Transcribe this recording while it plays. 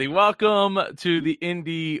Welcome to the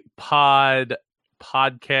Indie podcast.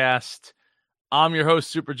 I'm your host,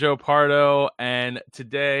 Super Joe Pardo, and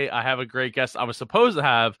today I have a great guest. I was supposed to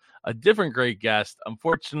have a different great guest.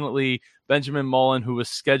 Unfortunately, Benjamin Mullen, who was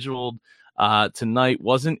scheduled tonight,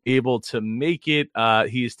 wasn't able to make it.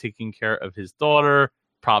 He is taking care of his daughter.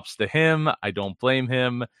 Props to him. I don't blame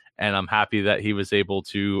him, and I'm happy that he was able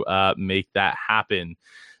to make that happen.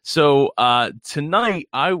 So tonight,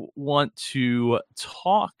 I want to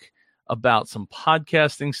talk about some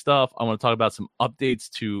podcasting stuff. I want to talk about some updates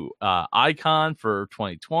to Icon for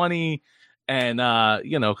 2020 and,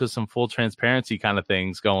 because some full transparency kind of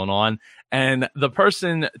things going on. And the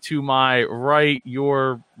person to my right,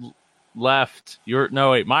 your left,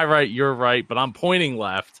 my right, your right, but I'm pointing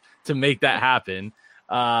left to make that happen,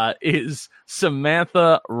 is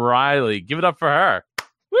Samantha Riley. Give it up for her.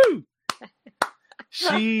 Woo!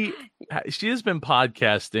 She has been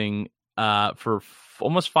podcasting for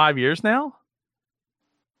almost 5 years now.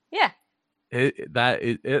 Yeah,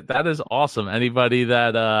 that is awesome. Anybody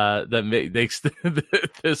that makes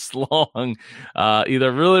this long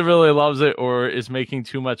either really really loves it or is making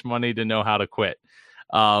too much money to know how to quit.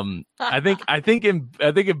 I think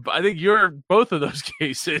you're both of those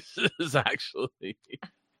cases actually.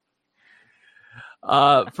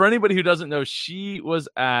 For anybody who doesn't know, she was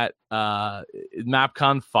at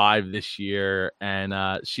MapCon 5 this year,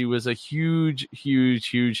 and she was a huge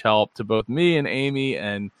help to both me and Amy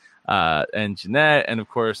and Jeanette, and of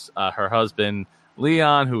course her husband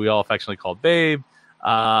Leon, who we all affectionately call Babe.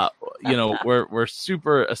 We're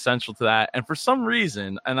super essential to that. And for some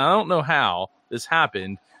reason, and I don't know how this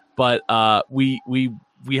happened, but we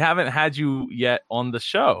haven't had you yet on the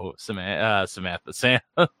show, Sam, here,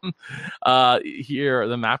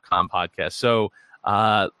 the MapCon podcast. So,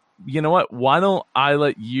 you know what? Why don't I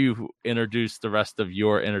let you introduce the rest of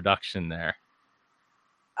your introduction there?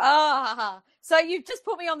 So you've just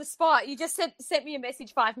put me on the spot. You just sent me a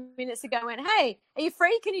message 5 minutes ago and went, hey, are you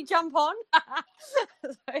free? Can you jump on?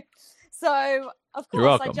 So of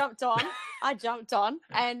course, I jumped on.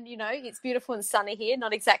 And, it's beautiful and sunny here,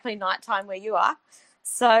 not exactly nighttime where you are.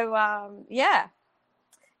 So,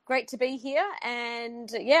 great to be here.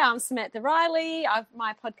 And, I'm Samantha Riley.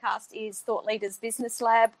 My podcast is Thought Leaders Business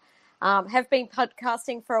Lab. Have been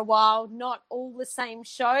podcasting for a while, not all the same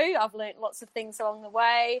show. I've learned lots of things along the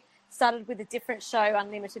way. Started with a different show,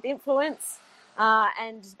 Unlimited Influence,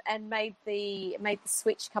 and made the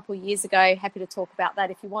switch a couple of years ago. Happy to talk about that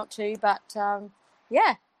if you want to. But,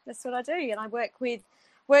 that's what I do. And I work with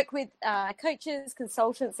coaches,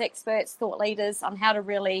 consultants, experts, thought leaders on how to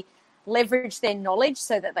really leverage their knowledge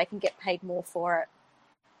so that they can get paid more for it.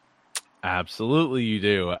 Absolutely, you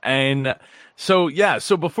do. And so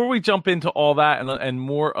before we jump into all that and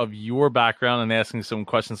more of your background and asking some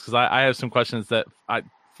questions, because I have some questions that I,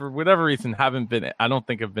 for whatever reason, I don't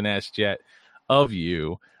think have been asked yet of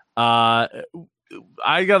you. I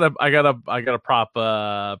gotta prop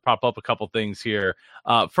up a couple things here.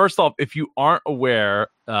 First off, if you aren't aware,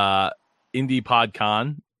 Indie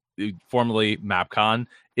PodCon, formerly MapCon,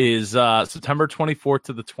 is September 24th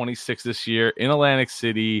to the 26th this year in Atlantic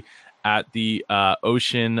City at the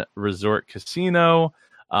Ocean Resort Casino.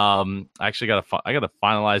 I actually I gotta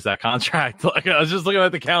finalize that contract. Like, I was just looking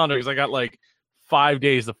at the calendar because I got like 5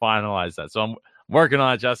 days to finalize that. So I'm working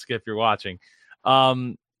on it, Jessica, if you're watching.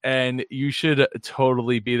 And you should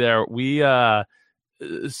totally be there.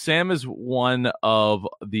 Sam is one of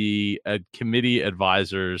the committee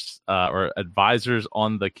advisors or advisors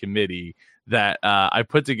on the committee that I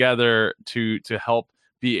put together to help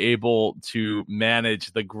be able to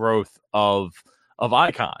manage the growth of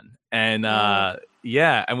Icon. And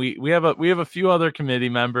and we have a few other committee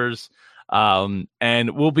members, and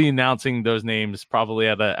we'll be announcing those names probably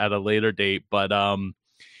at a later date. But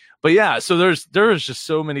yeah, so there's just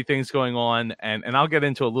so many things going on, and I'll get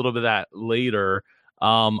into a little bit of that later.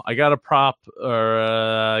 I got a prop, or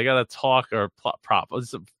I got a talk, or prop.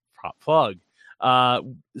 What's a prop plug?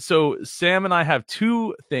 So Sam and I have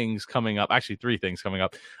two things coming up. Actually, three things coming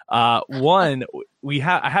up. One,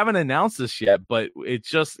 I haven't announced this yet, but it's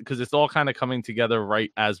just because it's all kind of coming together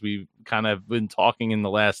right as we've kind of been talking in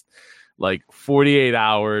the last like 48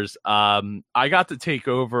 hours. I got to take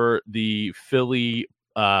over the Philly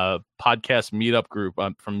podcast meetup group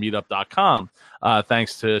from meetup.com.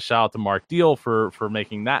 Thanks to shout out to Mark Deal for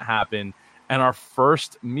making that happen. And our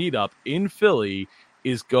first meetup in Philly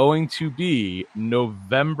is going to be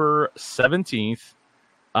November 17th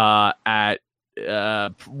at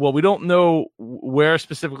we don't know where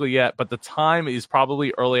specifically yet, but the time is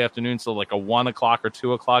probably early afternoon, so like a 1 o'clock or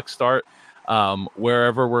 2 o'clock start.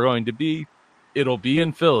 Wherever we're going to be, it'll be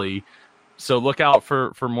in Philly. So look out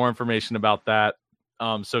for more information about that.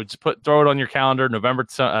 So just throw it on your calendar, November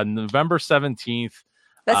 17th.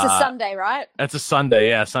 That's a Sunday, right? That's a Sunday,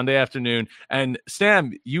 yeah, Sunday afternoon. And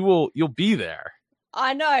Sam, you'll be there.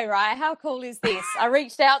 I know, right? How cool is this? I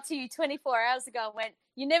reached out to you 24 hours ago and went,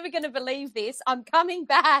 "You're never going to believe this. I'm coming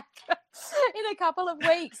back in a couple of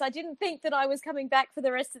weeks." I didn't think that I was coming back for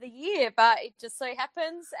the rest of the year, but it just so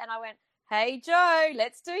happens. And I went, "Hey, Joe,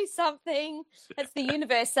 let's do something." That's the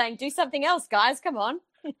universe saying, "Do something else, guys. Come on."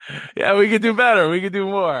 Yeah, we could do better. We could do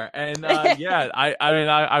more. And yeah,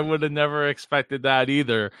 I would have never expected that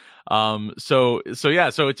either. So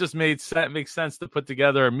it just makes sense to put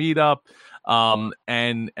together a meetup,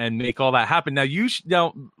 and make all that happen. Now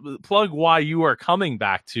now plug why you are coming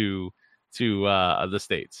back to the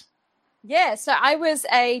States. Yeah, so I was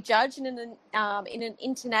a judge in an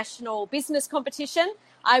international business competition.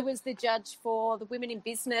 I was the judge for the women in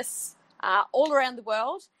business all around the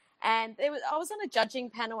world. And I was on a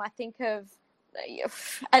judging panel, I think, of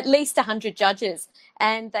at least 100 judges.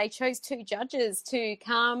 And they chose 2 judges to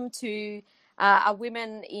come to a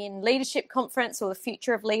Women in Leadership conference, or the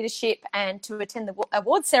Future of Leadership, and to attend the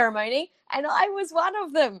award ceremony. And I was one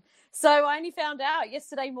of them. So I only found out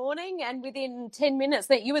yesterday morning, and within 10 minutes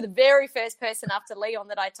that you were the very first person after Leon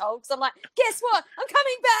that I told. Because I'm like, guess what? I'm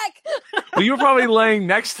coming back. Well, you were probably laying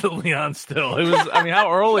next to Leon still. It was, how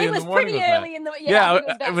early in the morning was that? It was pretty early in the, yeah, it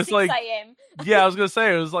was about 6 a.m. Yeah, I was going to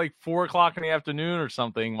say, it was like 4 o'clock in the afternoon or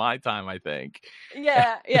something, my time, I think.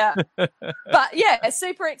 Yeah. But yeah,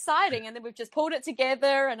 super exciting. And then we've just pulled it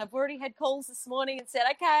together, and I've already had calls this morning and said,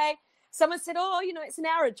 okay. Someone said, "Oh, it's an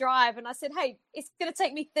hour drive." And I said, "Hey, it's going to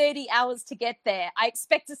take me 30 hours to get there. I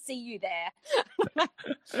expect to see you there."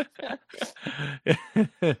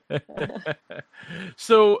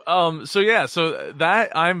 So that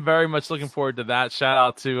I'm very much looking forward to that. Shout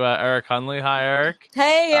out to Eric Hunley. Hi, Eric.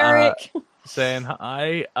 Hey, Eric. Saying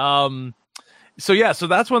hi. So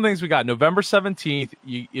that's one of the things we got. November 17th.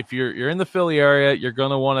 If you're in the Philly area, you're going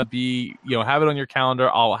to want to be, have it on your calendar.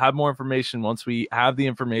 I'll have more information once we have the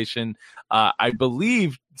information. I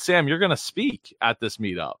believe, Sam, you're going to speak at this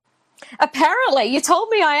meetup. Apparently, you told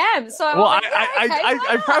me I am. So well,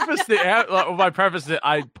 I prefaced it. I prefaced it.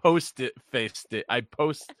 I faced it. I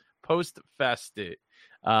post-fest it.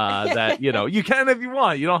 That you can if you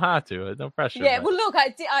want. You don't have to. No pressure. Yeah. Well, look,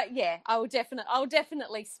 I will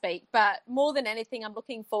definitely speak. But more than anything, I'm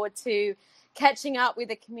looking forward to catching up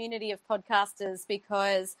with a community of podcasters,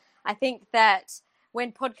 because I think that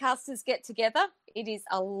when podcasters get together, it is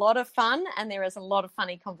a lot of fun, and there is a lot of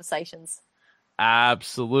funny conversations.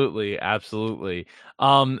 Absolutely.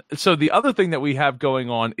 So the other thing that we have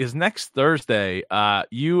going on is next Thursday,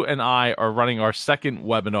 you and I are running our second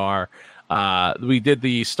webinar. We did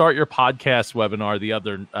the Start Your Podcast webinar the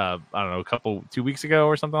other, 2 weeks ago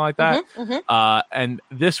or something like that. And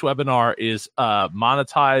this webinar is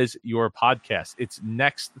Monetize Your Podcast. It's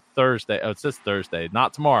next Thursday. Oh, it's this Thursday,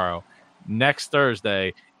 not tomorrow. Next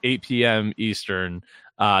Thursday, 8 p.m. Eastern.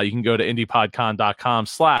 You can go to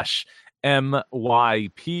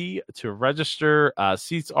indiepodcon.com/MYP to register.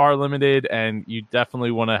 Seats are limited, and you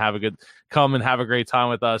definitely want to come and have a great time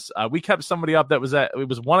with us. We kept somebody up it was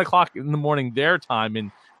 1 o'clock in the morning their time,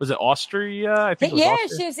 and was it Austria? I think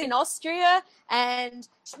she was in Austria, and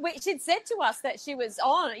she'd said to us that she was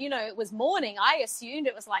on, it was morning. I assumed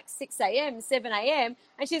it was like 6 a.m., 7 a.m.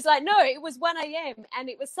 And she's like, no, it was 1 a.m. And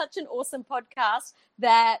it was such an awesome podcast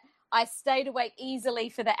that I stayed awake easily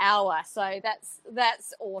for the hour. So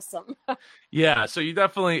that's awesome. Yeah. So you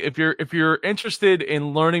definitely, if you're interested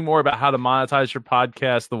in learning more about how to monetize your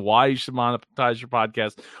podcast, the why you should monetize your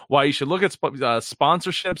podcast, why you should look at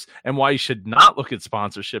sponsorships, and why you should not look at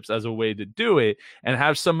sponsorships as a way to do it, and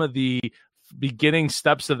have some of the beginning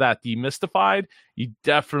steps of that demystified, you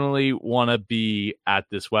definitely want to be at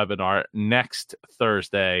this webinar next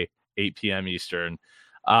Thursday, 8 p.m. Eastern.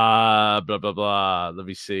 Blah blah blah. Let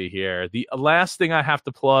me see here. The last thing I have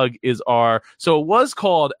to plug is so it was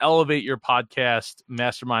called Elevate Your Podcast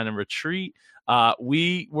Mastermind and Retreat.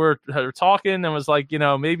 We were talking and was like,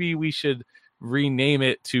 maybe we should rename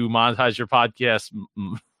it to Monetize Your Podcast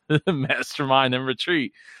Mastermind and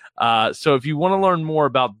Retreat. So if you want to learn more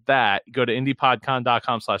about that, go to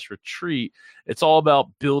indiepodcon.com/retreat. It's all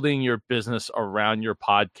about building your business around your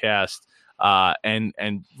podcast,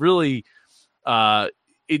 and really,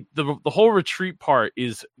 the whole retreat part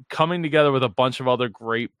is coming together with a bunch of other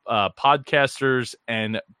great podcasters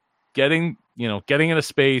and getting in a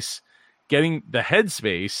space, getting the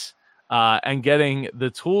headspace, and getting the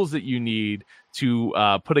tools that you need to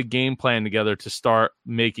put a game plan together to start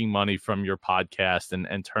making money from your podcast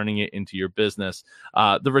and turning it into your business.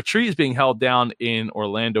 The retreat is being held down in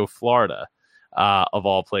Orlando, Florida. of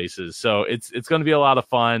all places. So it's going to be a lot of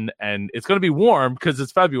fun, and it's going to be warm because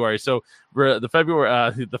it's February. So the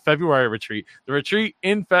February retreat, the retreat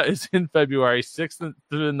is in February 6th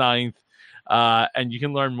through the 9th. And you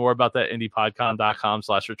can learn more about that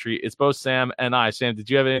indiepodcon.com/retreat. It's both Sam and I. Sam, did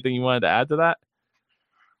you have anything you wanted to add to that?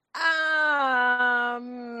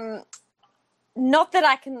 Not that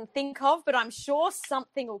I can think of, but I'm sure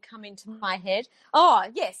something will come into my head. Oh,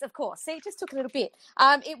 yes, of course. See, it just took a little bit.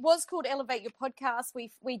 It was called Elevate Your Podcast.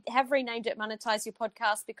 We have renamed it Monetize Your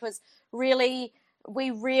Podcast because really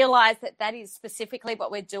we realize that is specifically what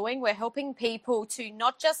we're doing. We're helping people to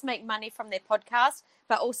not just make money from their podcast,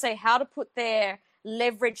 but also how to put their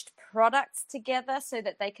leveraged products together so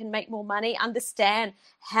that they can make more money, understand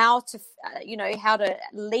how to how to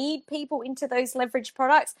lead people into those leveraged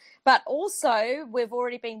products, but also we've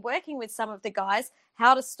already been working with some of the guys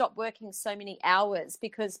how to stop working so many hours,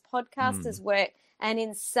 because podcasters work an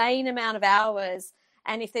insane amount of hours,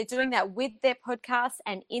 and if they're doing that with their podcast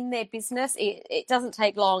and in their business, it doesn't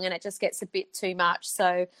take long and it just gets a bit too much.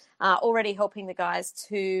 So already helping the guys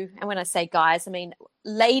to, and when I say guys, I mean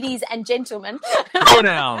ladies and gentlemen.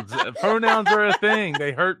 Pronouns are a thing.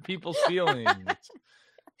 They hurt people's feelings.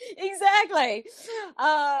 Exactly.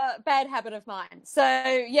 Bad habit of mine. So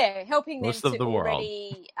yeah, helping Most them of to the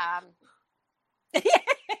already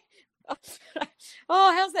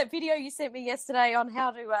oh, how's that video you sent me yesterday on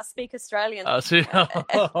how to speak Australian? Yeah,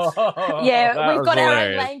 we've got our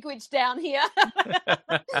own language down here.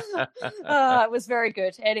 It was very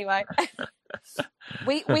good. Anyway,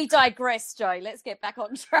 we digress, Joe. Let's get back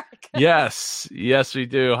on track. Yes, we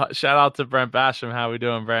do. Shout out to Brent Basham. How we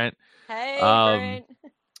doing, Brent? Hey, Brent.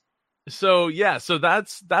 So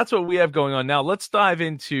that's what we have going on now. Let's dive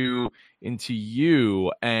into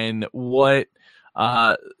you and what.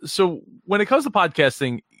 So when it comes to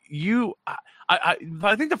podcasting, I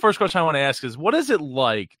think the first question I want to ask is, what is it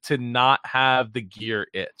like to not have the gear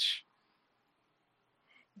itch?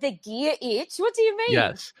 The gear itch? What do you mean?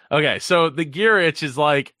 Yes. Okay. So the gear itch is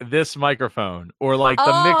like this microphone, or like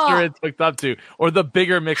the mixer it's hooked up to, or the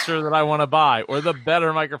bigger mixer that I want to buy, or the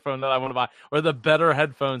better microphone that I want to buy, or the better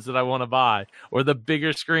headphones that I want to buy, or the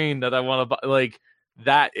bigger screen that I want to buy, like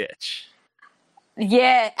that itch.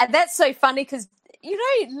 Yeah. And that's so funny because,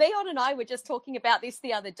 Leon and I were just talking about this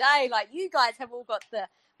the other day. Like, you guys have all got the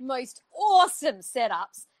most awesome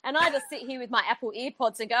setups, and I just sit here with my Apple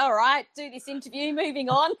earpods and go, all right, do this interview, moving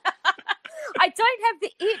on. I don't have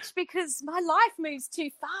the itch because my life moves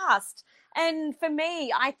too fast. And for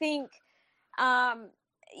me, I think,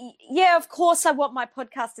 of course I want my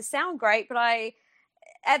podcast to sound great, but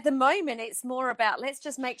at the moment, it's more about let's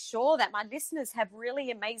just make sure that my listeners have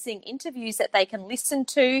really amazing interviews that they can listen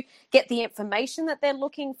to, get the information that they're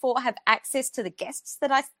looking for, have access to the guests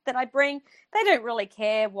that I bring. They don't really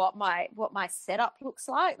care what my setup looks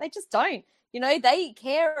like. They just don't. They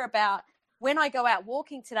care about when I go out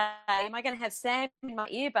walking today, am I going to have Sam in my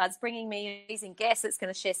earbuds bringing me an amazing guest that's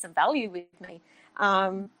going to share some value with me?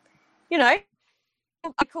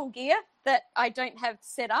 Cool gear that I don't have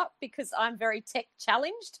set up because I'm very tech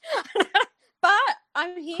challenged, but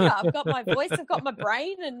I'm here. I've got my voice, I've got my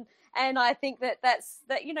brain, and I think that's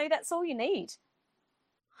all you need.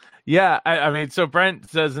 Yeah, I mean, so Brent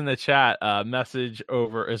says in the chat, message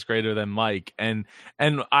over is greater than mic, and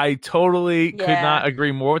I totally could not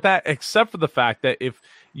agree more with that, except for the fact that if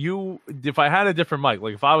I had a different mic,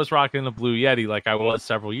 like if I was rocking the Blue Yeti like I was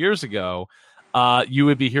several years ago, you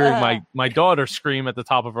would be hearing my daughter scream at the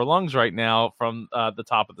top of her lungs right now from the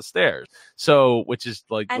top of the stairs. So, which is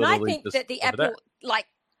like, and I think that the Apple, like,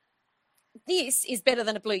 this is better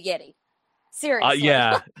than a Blue Yeti. Seriously.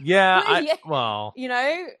 Well,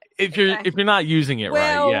 if you're not using it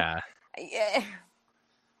right, yeah.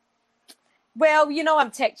 Well,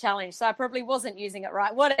 I'm tech challenged, so I probably wasn't using it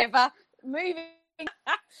right. Whatever. Moving.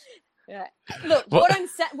 Yeah. Look, what I'm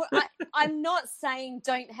saying, I'm not saying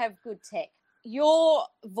don't have good tech. Your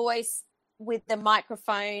voice with the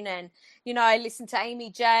microphone, and I listen to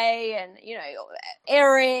Amy J and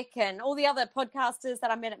Eric and all the other podcasters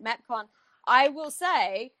that I met at MapCon. I will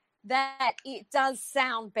say that it does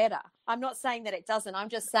sound better. I'm not saying that it doesn't. I'm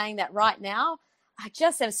just saying that right now I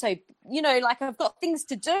just am so like I've got things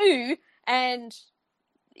to do, and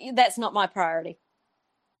that's not my priority.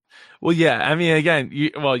 Well, yeah, I mean, again,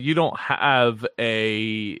 you don't have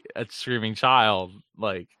a screaming child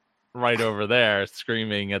like right over there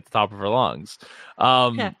screaming at the top of her lungs.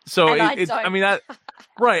 So I mean,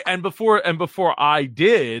 Right, and before I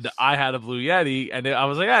did, I had a Blue Yeti, and I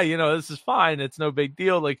was like, yeah, this is fine. It's no big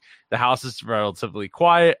deal. Like the house is relatively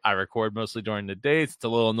quiet. I record mostly during the day. It's a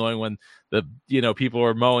little annoying when the people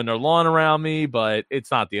are mowing their lawn around me, but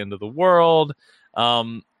it's not the end of the world.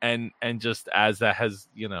 And just as that has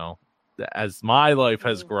as my life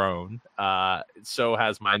has grown, so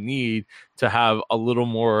has my need to have a little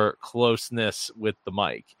more closeness with the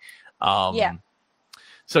mic. Yeah.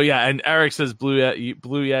 So yeah, and Eric says Blue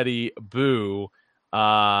Yeti, boo.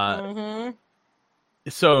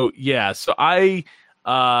 So yeah, so I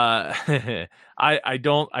I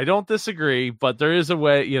don't disagree, but there is a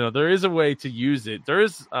way, there is a way to use it. There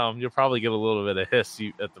is you'll probably get a little bit of hiss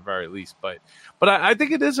at the very least, but I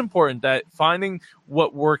think it is important that finding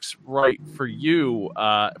what works right for you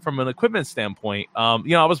from an equipment standpoint.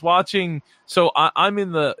 I was watching, so I'm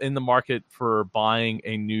in the market for buying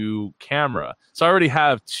a new camera. So I already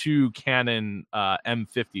have two Canon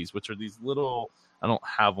M50s, which are these little, I don't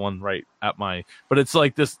have one right at but it's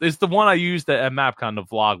like this. It's the one I used at MapCon to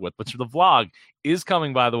vlog with, which the vlog is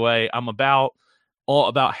coming, by the way. I'm about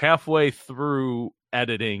halfway through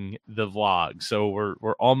editing the vlog. So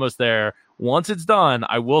we're almost there. Once it's done,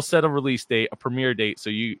 I will set a release date, a premiere date. So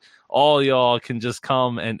y'all can just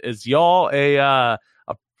come. And is y'all a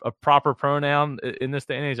proper pronoun in this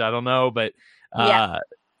day and age? I don't know, but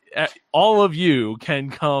all of you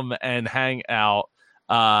can come and hang out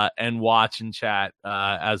and watch and chat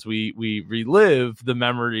as we relive the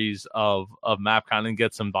memories of MapCon and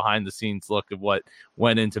get some behind the scenes look at what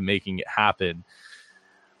went into making it happen.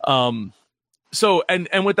 So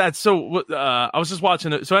and with that, I was just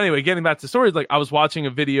watching it. So anyway, getting back to stories, like I was watching a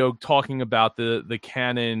video talking about the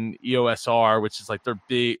Canon EOS R, which is like their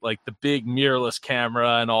big, like the big mirrorless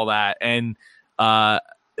camera and all that, and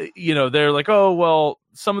they're like, oh, well,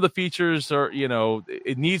 some of the features are,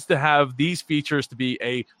 it needs to have these features to be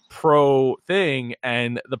a pro thing.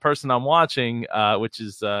 And the person I'm watching, which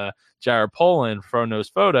is Jared Polin, Fro Knows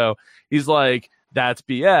Photo, he's like, that's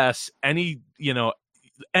BS.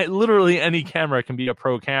 Literally any camera can be a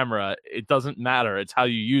pro camera. It doesn't matter. It's how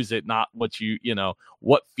you use it, not what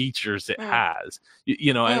what features it has.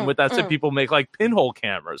 And with that said, people make like pinhole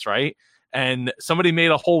cameras, right? And somebody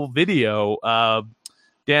made a whole video,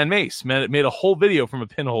 Dan Mace made a whole video from a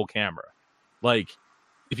pinhole camera. Like,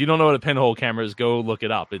 if you don't know what a pinhole camera is, go look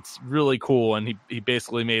it up. It's really cool. And he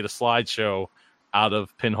basically made a slideshow out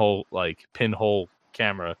of pinhole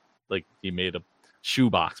camera. Like, he made a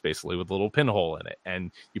shoebox basically with a little pinhole in it,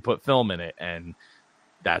 and you put film in it, and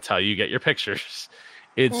that's how you get your pictures.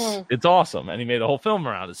 It's awesome. And he made a whole film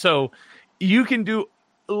around it. So you can do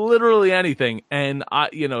literally anything. And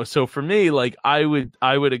so for me, like I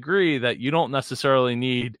would agree that you don't necessarily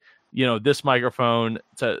need this microphone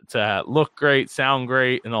to look great, sound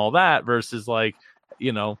great, and all that, versus like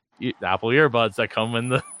Apple earbuds that come in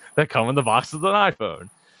the box of an iPhone.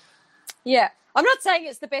 Yeah, I'm not saying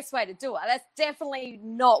it's the best way to do it. That's definitely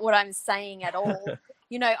not what I'm saying at all.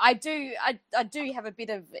 I do have a bit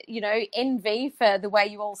of envy for the way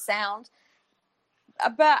you all sound,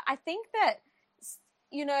 but I think that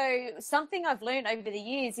something I've learned over the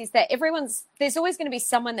years is that there's always going to be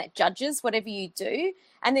someone that judges whatever you do.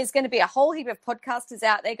 And there's going to be a whole heap of podcasters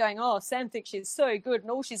out there going, oh, Sam thinks she's so good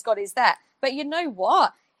and all she's got is that. But you know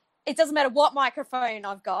what? It doesn't matter what microphone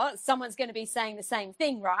I've got. Someone's going to be saying the same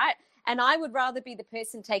thing, right? And I would rather be the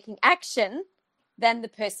person taking action than the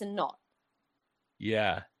person not.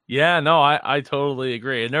 Yeah. Yeah, no, I totally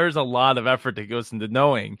agree. And there's a lot of effort that goes into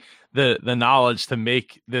knowing the knowledge to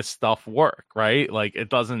make this stuff work, right? Like it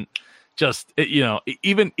doesn't just,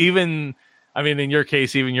 even, I mean, in your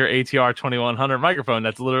case, even your ATR 2100 microphone,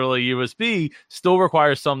 that's literally USB, still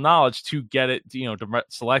requires some knowledge to get it, to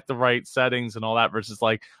select the right settings and all that, versus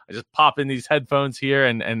like, I just pop in these headphones here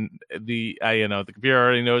and the computer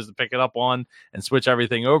already knows to pick it up on and switch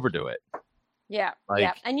everything over to it. Yeah,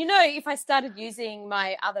 yeah. And if I started using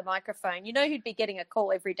my other microphone, who'd be getting a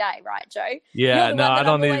call every day, right, Joe? Yeah, no, I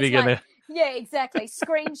don't need to be getting it. Yeah, exactly.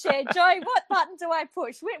 Screen share. Joe, what button do I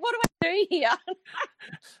push? What do I do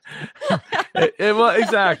here? Well,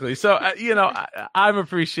 exactly. So, I'm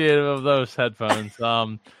appreciative of those headphones.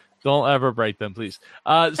 Don't ever break them, please.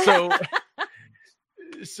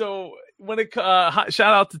 So when it shout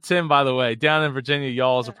out to Tim, by the way, down in Virginia,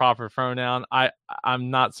 y'all is a proper pronoun.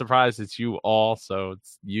 I'm not surprised it's you all, so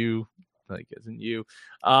it's you, like isn't you.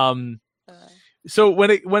 So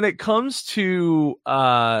when it comes to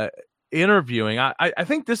interviewing, I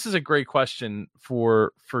think this is a great question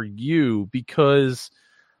for you, because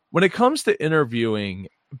when it comes to interviewing,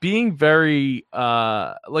 being very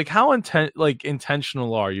like how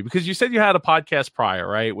intentional are you? Because you said you had a podcast prior,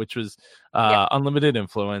 right? Which was Yep. Unlimited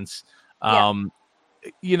Influence. Yep.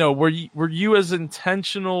 You know, were you as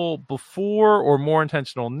intentional before or more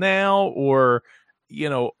intentional now, or you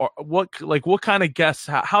know, or what kind of guests,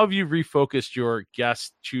 how have you refocused your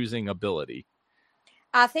guest choosing ability?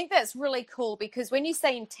 I think that's really cool because when you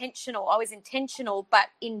say intentional, I was intentional, but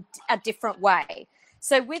in a different way.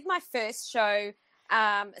 So with my first show,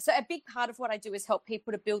 so a big part of what I do is help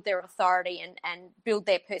people to build their authority and build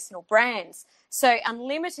their personal brands. So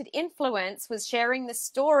Unlimited Influence was sharing the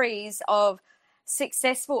stories of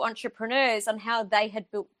successful entrepreneurs on how they had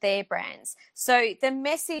built their brands. So the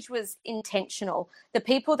message was intentional. The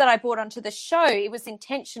people that I brought onto the show, it was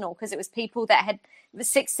intentional because it was people that had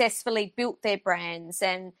successfully built their brands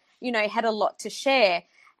and, you know, had a lot to share.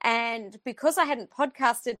 And because I hadn't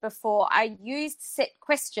podcasted before, I used set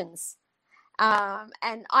questions.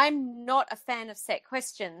 And I'm not a fan of set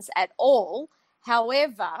questions at all.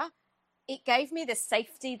 However, it gave me the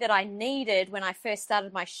safety that I needed when I first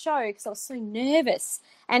started my show because I was so nervous.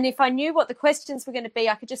 And if I knew what the questions were going to be,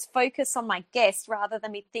 I could just focus on my guest rather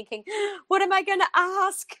than me thinking, what am I going to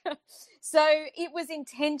ask? So it was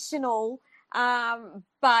intentional,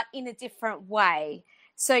 but in a different way.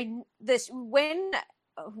 So when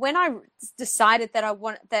I decided that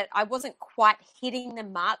I wasn't quite hitting the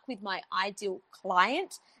mark with my ideal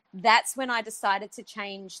client, that's when I decided to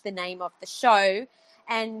change the name of the show.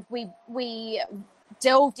 And we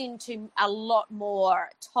delved into a lot more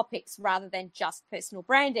topics rather than just personal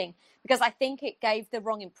branding, because I think it gave the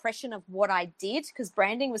wrong impression of what I did, because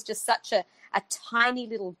branding was just such a tiny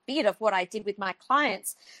little bit of what I did with my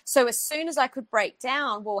clients. So as soon as I could break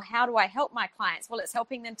down, well, how do I help my clients? Well, it's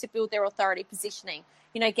helping them to build their authority positioning,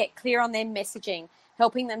 you know, get clear on their messaging,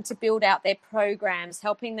 helping them to build out their programs,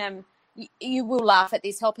 helping them, you will laugh at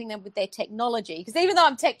this, helping them with their technology, because even though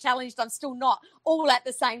I'm tech challenged, I'm still not all at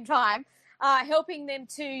the same time, helping them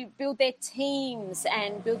to build their teams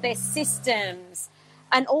and build their systems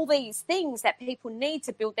and all these things that people need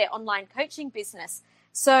to build their online coaching business.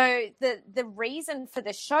 So the reason for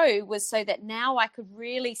the show was so that now I could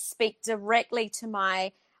really speak directly to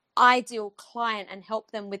my ideal client and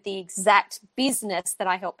help them with the exact business that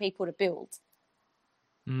I help people to build.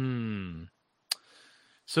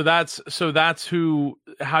 So that's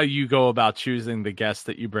how you go about choosing the guests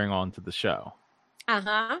that you bring on to the show.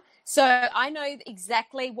 So I know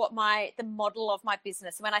exactly what the model of my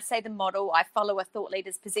business. When I say the model, I follow a thought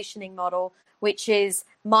leader's positioning model, which is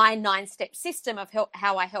my 9-step system of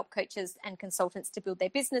how I help coaches and consultants to build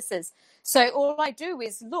their businesses. So all I do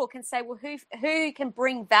is look and say, well, who can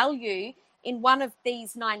bring value in one of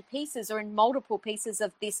these 9 pieces or in multiple pieces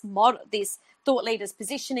of this model, this thought leader's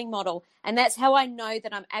positioning model. And that's how I know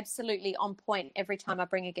that I'm absolutely on point every time I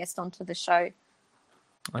bring a guest onto the show.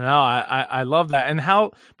 No, I love that. And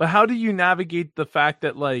how do you navigate the fact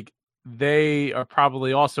that like they are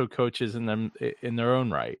probably also coaches in their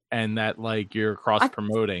own right, and that like you're cross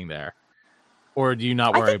promoting there, or do you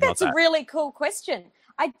not worry about that? I think that's a really cool question.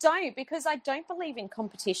 I don't, because I don't believe in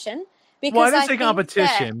competition. Because well, I didn't say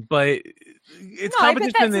competition, but it's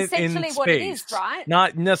competition but that's essentially in what space, it is, right?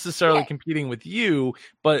 Not necessarily competing with you,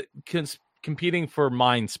 but competing for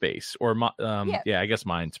mind space, or I guess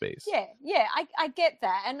mind space. Yeah, I get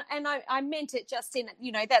that, and I meant it just in,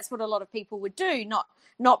 you know, that's what a lot of people would do,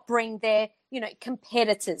 not bring their, you know,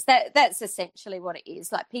 competitors. That's essentially what it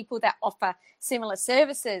is, like people that offer similar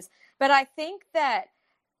services. But I think that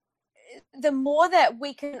the more that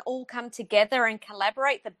we can all come together and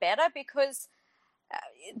collaborate, the better, because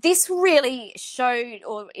this really showed,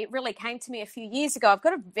 or it really came to me a few years ago. I've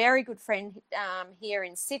got a very good friend here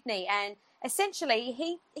in Sydney, and essentially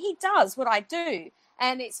he does what I do.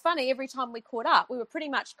 And it's funny, every time we caught up, we were pretty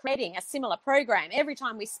much creating a similar program. Every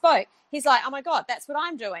time we spoke, he's like, oh my God, that's what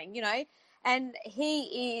I'm doing, you know. And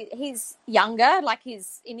he's younger, like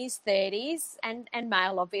he's in his 30s and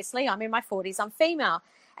male, obviously. I'm in my 40s, I'm female.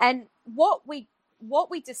 And what we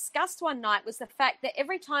discussed one night was the fact that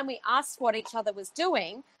every time we asked what each other was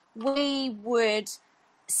doing, we would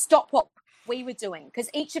stop what we were doing, because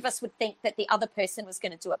each of us would think that the other person was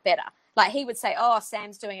going to do it better. Like he would say, oh,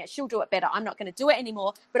 Sam's doing it, she'll do it better, I'm not going to do it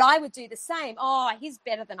anymore. But I would do the same. Oh, he's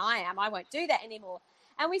better than I am, I won't do that anymore.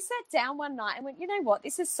 And we sat down one night and went, you know what,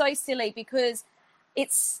 this is so silly, because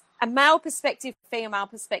it's a male perspective, female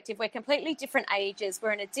perspective. We're completely different ages.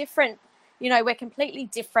 We're in a different, you know, we're completely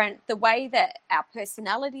different. The way that our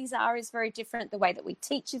personalities are is very different. The way that we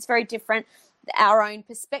teach is very different. Our own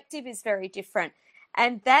perspective is very different.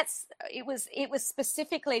 And it was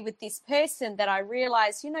specifically with this person that I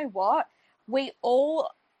realized, you know what, we all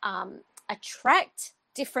attract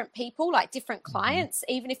different people, like different clients,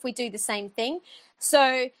 even if we do the same thing.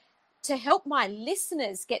 So to help my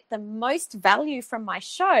listeners get the most value from my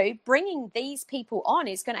show, bringing these people on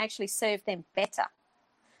is going to actually serve them better.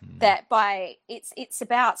 That it's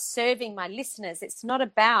about serving my listeners. It's not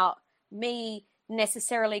about me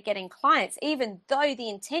necessarily getting clients, even though the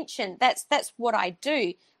intention, that's what I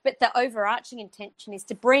do. But the overarching intention is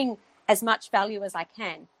to bring as much value as I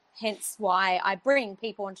can. Hence why I bring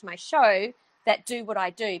people onto my show that do what I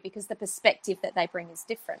do, because the perspective that they bring is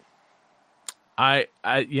different.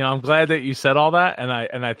 I'm glad that you said all that,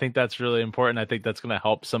 and I think that's really important. I think that's going to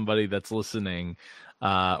help somebody that's listening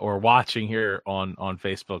or watching here on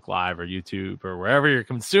Facebook Live or YouTube or wherever you're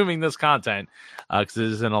consuming this content, because it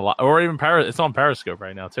is in a lot, or even it's on Periscope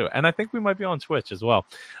right now too, and I think we might be on Twitch as well.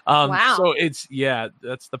 Wow! So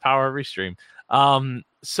that's the power of Restream.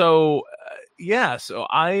 So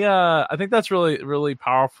I think that's really, really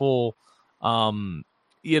powerful.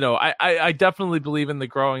 I definitely believe in the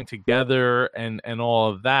growing together and all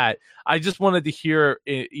of that. I just wanted to hear,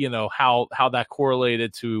 how that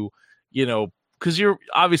correlated to, because you're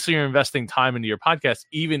investing time into your podcast,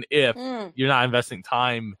 even if you're not investing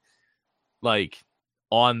time like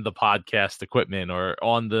on the podcast equipment or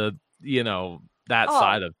on the, that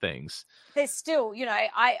side of things. There's still,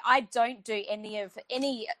 I don't do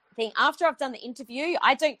anything after I've done the interview.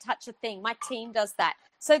 I don't touch a thing. My team does that.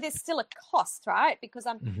 So there's still a cost, right? Because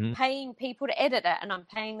I'm paying people to edit it, and I'm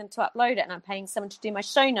paying them to upload it, and I'm paying someone to do my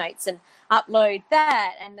show notes and upload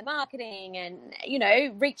that, and the marketing,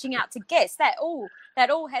 and reaching out to guests. That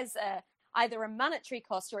all has either a monetary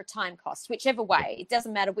cost or a time cost, whichever way. It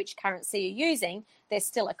doesn't matter which currency you're using. There's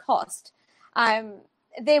still a cost.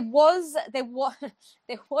 There was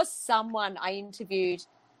someone I interviewed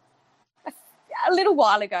a little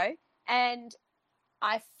while ago, and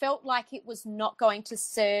I felt like it was not going to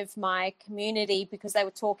serve my community, because they were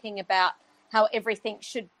talking about how everything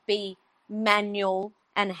should be manual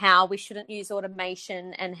and how we shouldn't use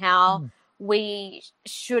automation, and how we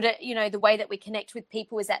should, the way that we connect with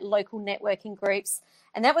people is at local networking groups.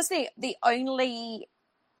 And that was the only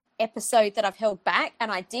episode that I've held back,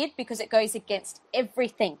 and I did, because it goes against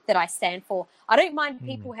everything that I stand for. I don't mind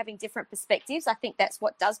people having different perspectives. I think that's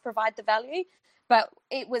what does provide the value. But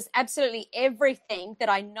it was absolutely everything that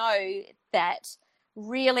I know that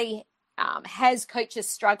really has coaches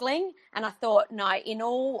struggling. And I thought, no, in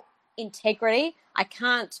all integrity, I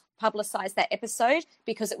can't publicize that episode,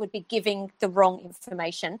 because it would be giving the wrong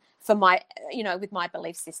information for my, with my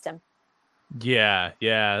belief system. Yeah.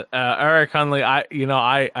 Eric Hunley, I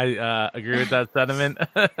agree with that sentiment.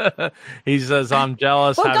 He says, I'm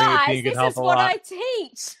jealous. Well, having guys, a team could help a this is lot. what I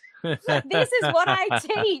teach. This is what I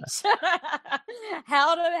teach.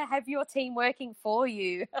 How to have your team working for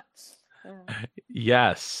you.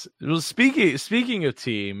 Yes. Well, speaking of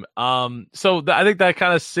team, so I think that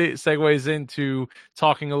kind of segues into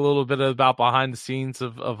talking a little bit about behind the scenes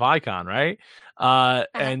of Icon, right?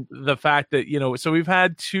 And the fact that, so we've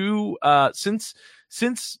had two, since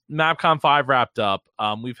MapCon 5 wrapped up,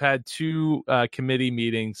 we've had two committee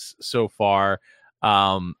meetings so far.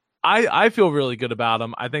 I feel really good about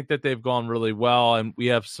them. I think that they've gone really well, and we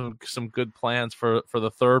have some good plans for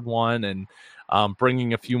the third one, and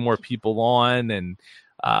bringing a few more people on. And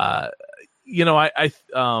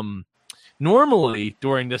normally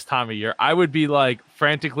during this time of year, I would be like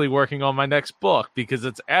frantically working on my next book, because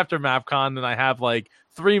it's after MapCon, and I have like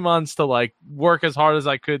 3 months to like work as hard as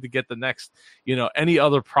I could to get the next, any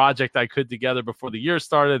other project I could together before the year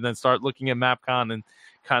started, and then start looking at MapCon and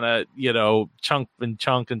kind of, chunk.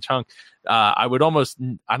 I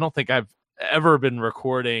don't think I've ever been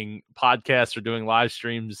recording podcasts or doing live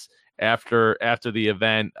streams after the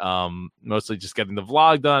event. Mostly just getting the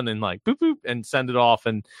vlog done and like boop and send it off,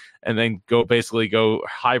 and then go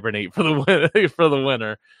hibernate for the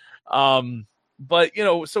winter. But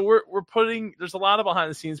so we're putting, there's a lot of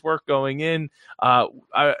behind the scenes work going in.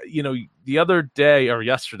 The other day, or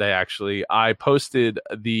yesterday actually, I posted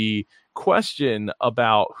the question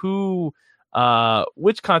about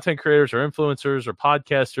which content creators or influencers or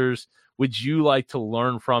podcasters would you like to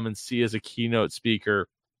learn from and see as a keynote speaker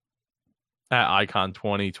at Icon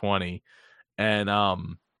 2020. And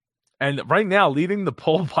right now, leading the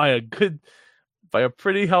poll by a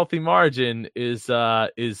pretty healthy margin is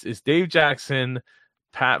Dave Jackson,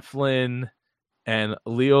 Pat Flynn, and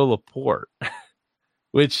Leo Laporte,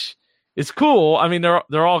 which is cool. I mean,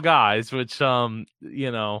 they're all guys, which help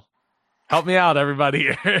me out, everybody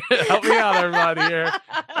here. Help me out, everybody here.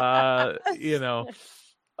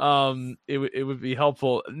 It would be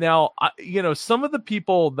helpful. Now, some of the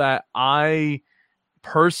people that I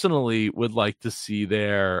personally would like to see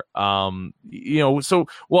there, so,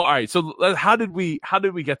 well, all right, so how did we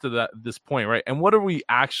get to this point, right? And what are we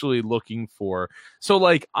actually looking for? So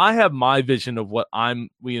like, I have my vision of what I'm,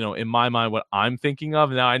 in my mind, what I'm thinking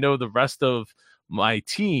of. Now I know the rest of my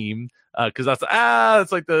team, because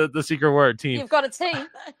that's like the secret word, team. You've got a team.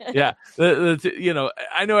 Yeah,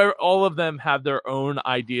 I know all of them have their own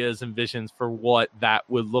ideas and visions for what that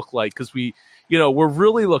would look like, because we're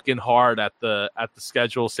really looking hard at the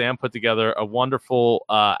schedule. Sam put together a wonderful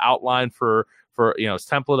outline for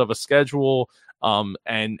template of a schedule,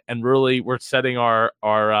 and really we're setting our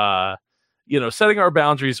setting our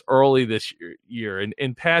boundaries early this year. And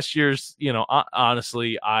in past years,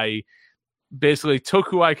 honestly, I basically took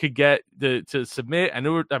who I could get to submit.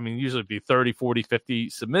 Usually it'd be 30, 40, 50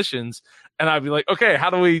 submissions. And I'd be like, okay, how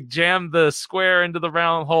do we jam the square into the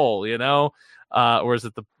round hole, or is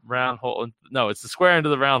it the round hole? No, it's the square into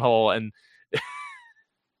the round hole. And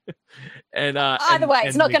either way,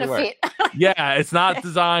 it's not going to fit. Yeah, it's not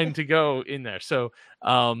designed to go in there. So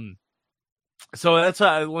that's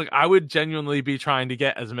I would genuinely be trying to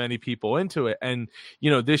get as many people into it. And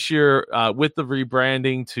this year, with the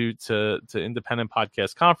rebranding to Independent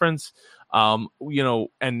Podcast Conference, and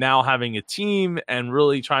now having a team and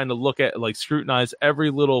really trying to look at, like, scrutinize every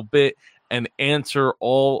little bit and answer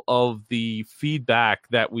all of the feedback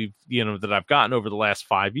that that I've gotten over the last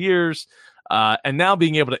 5 years, and now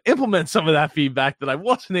being able to implement some of that feedback that I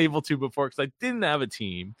wasn't able to before because I didn't have a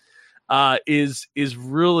team. Is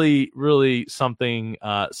really, really something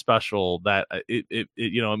special that it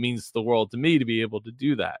means the world to me to be able to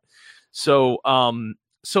do that. So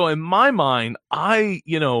in my mind, I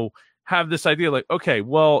have this idea, like, okay,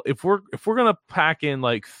 well, if we're gonna pack in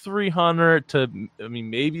like 300 to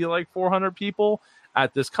maybe like 400 people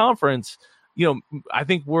at this conference, I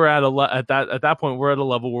think we're at that point we're at a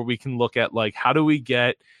level where we can look at, like, how do we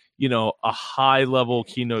get a high level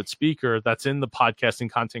keynote speaker that's in the podcasting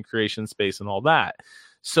content creation space and all that.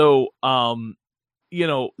 So, some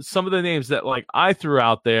of the names that, like, I threw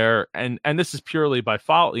out there, and this is purely by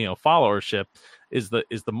followership, is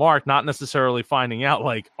the mark, not necessarily finding out,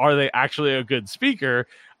 like, are they actually a good speaker,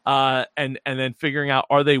 and then figuring out,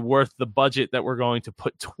 are they worth the budget that we're going to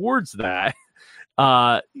put towards that.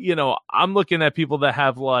 I'm looking at people that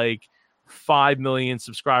have like 5 million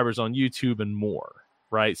subscribers on YouTube and more.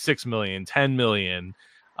 Right, 6 million, 10 million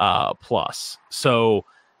plus. So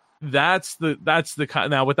that's the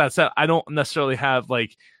kind. Now, with that said, I don't necessarily have,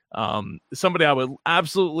 like, somebody I would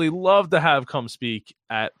absolutely love to have come speak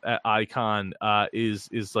at Icon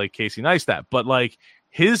is like Casey Neistat, but like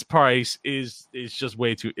his price is just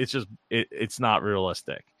way too. It's not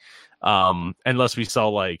realistic, unless we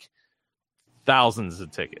sell like thousands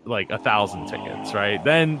of tickets, like 1,000 tickets, right?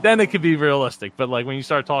 Then it could be realistic. But like when you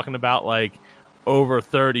start talking about like over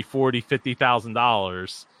 $30,000, $40,000,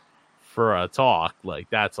 $50,000 for a talk, like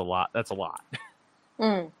that's a lot.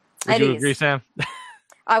 Would you agree, Sam?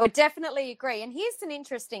 I would definitely agree. And here's an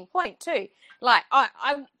interesting point too. Like,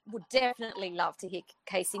 I would definitely love to hear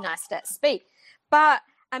Casey Neistat speak, but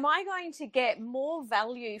am I going to get more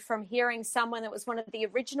value from hearing someone that was one of the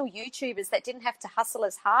original YouTubers that didn't have to hustle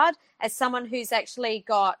as hard as someone who's actually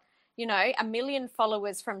got 1 million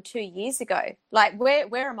followers from 2 years ago? Like,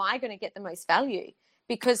 where am I going to get the most value?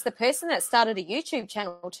 Because the person that started a YouTube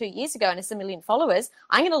channel 2 years ago and has 1 million followers,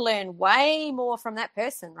 I'm going to learn way more from that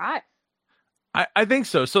person, right? I think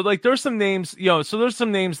so. So like, there's some names, there's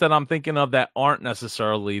some names that I'm thinking of that aren't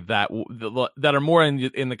necessarily that are more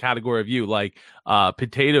in the category of you. Like,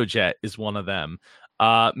 Potato Jet is one of them.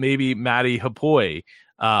 Maybe Maddie Hapoy,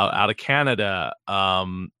 out of Canada.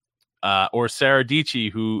 Or Sarah Dici,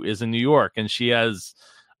 who is in New York, and she has,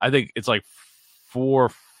 I think it's like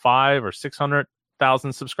 400, 500, or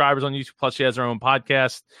 600,000 subscribers on YouTube. Plus, she has her own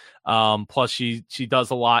podcast. Plus, she does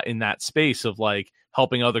a lot in that space of like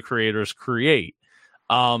helping other creators create.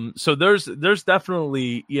 So there's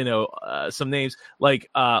definitely some names like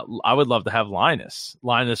I would love to have Linus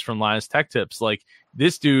from Linus Tech Tips. Like,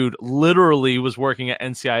 this dude literally was working at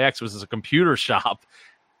NCIX, which is a computer shop,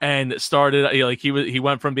 and started he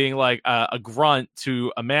went from being like a grunt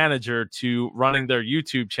to a manager to running their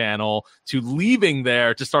YouTube channel to leaving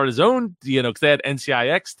there to start his own, because they had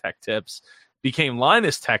NCIX Tech Tips, became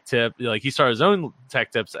Linus Tech Tip. Like, he started his own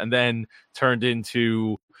Tech Tips and then turned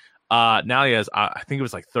into now he has I think it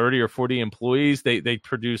was like 30 or 40 employees. They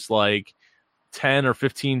produce like 10 or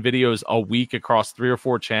 15 videos a week across 3 or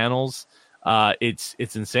 4 channels. It's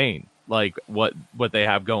insane, like what they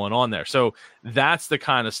have going on there. So that's the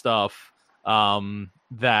kind of stuff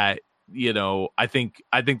that I think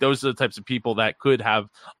those are the types of people that could have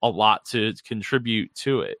a lot to contribute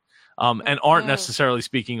to it. and aren't necessarily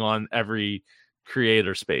speaking on every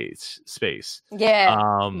creator space.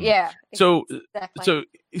 Yeah. So exactly.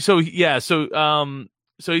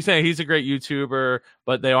 so he's saying he's a great YouTuber,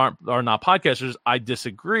 but they are not podcasters. I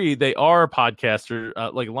disagree. They are podcasters.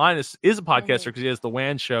 Like Linus is a podcaster because he has the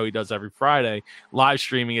WAN show he does every Friday, live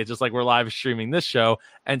streaming it just like we're live streaming this show,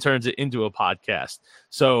 and turns it into a podcast.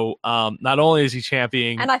 So not only is he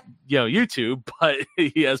championing YouTube, but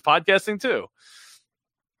he has podcasting too.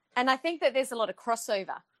 And I think that there's a lot of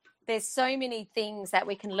crossover. There's so many things that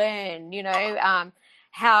we can learn,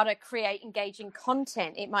 how to create engaging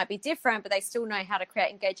content. It might be different, but they still know how to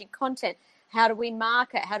create engaging content. How do we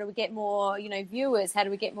market? How do we get more, viewers? How do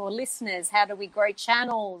we get more listeners? How do we grow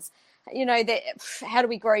channels? How do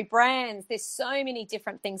we grow brands? There's so many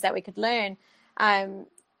different things that we could learn.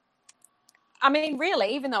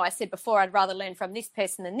 Really, even though I said before I'd rather learn from this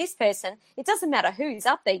person than this person, it doesn't matter who's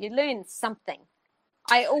up there. You learn something.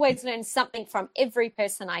 I always learn something from every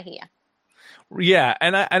person I hear. Yeah,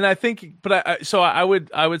 and I think, but I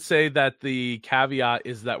would say that the caveat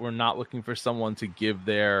is that we're not looking for someone to give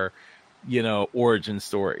their, origin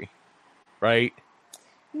story, right?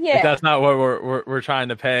 Yeah, like that's not what we're trying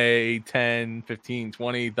to pay $10,000,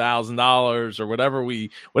 $15,000, $20,000 or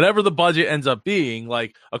whatever the budget ends up being,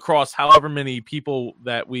 like across however many people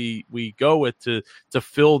that we go with to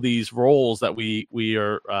fill these roles that we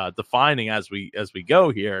are defining as we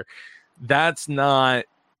go here. That's not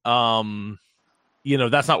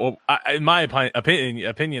that's not what in my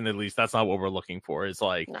opinion at least, that's not what we're looking for. It's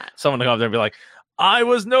like someone to come up there and be like, I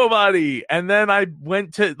was nobody, and then I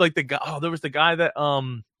went to like the guy. Oh, there was the guy that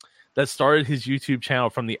started his YouTube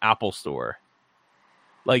channel from the Apple Store.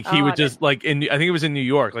 Like he would just like I think it was in New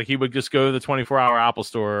York. Like he would just go to the 24-hour Apple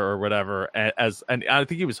Store or whatever, and I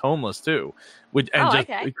think he was homeless too.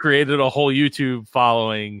 Created a whole YouTube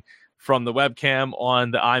following from the webcam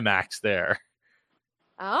on the IMAX there.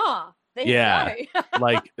 Oh. Yeah,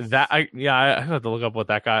 like that. I have to look up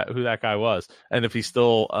who that guy was, and if he's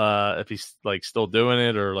still still doing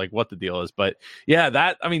it or like what the deal is. But yeah,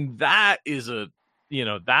 that is a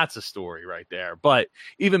that's a story right there. But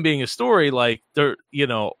even being a story, like there,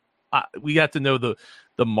 we have to know the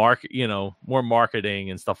market, more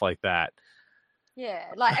marketing and stuff like that. Yeah,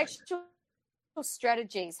 like actual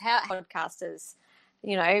strategies, how podcasters,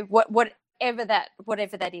 whatever that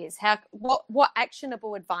is, what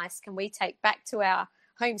actionable advice can we take back to our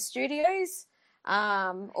home studios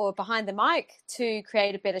or behind the mic to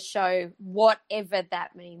create a better show, whatever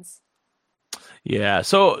that means. Yeah.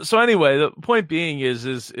 So anyway, the point being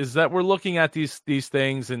is that we're looking at these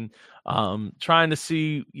things and trying to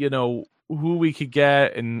see who we could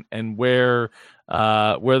get and where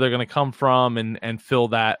they're going to come from and fill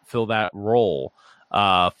that role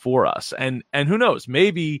for us. And who knows,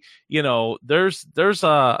 maybe there's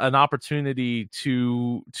an opportunity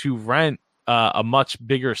to rent a much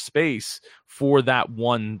bigger space for that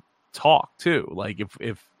one talk too. Like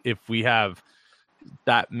if we have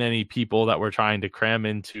that many people that we're trying to cram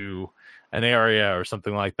into an area or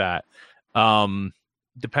something like that,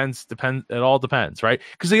 depends. It all depends, right?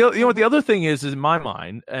 Because what the other thing is in my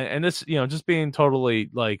mind, and this just being totally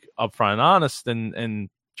like upfront and honest and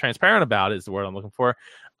transparent about it is the word I'm looking for.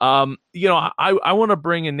 I want to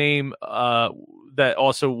bring a name that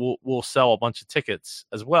also will sell a bunch of tickets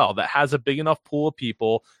as well, that has a big enough pool of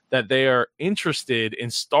people that they are interested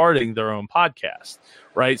in starting their own podcast,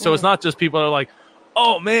 right? So it's not just people that are like,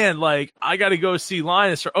 oh man, like I got to go see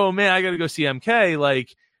Linus, or oh man, I got to go see MK.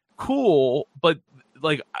 Like, cool, but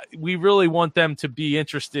like we really want them to be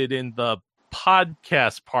interested in the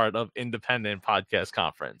podcast part of Independent Podcast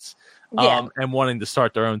Conference. And wanting to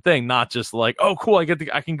start their own thing, not just like, oh cool, I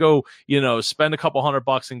can go spend a couple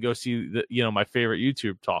 $100 and go see my favorite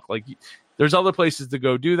YouTube talk. Like there's other places to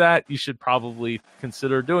go do that. You should probably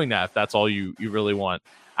consider doing that if that's all you really want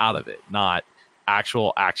out of it, not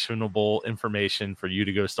actual actionable information for you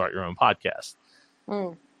to go start your own podcast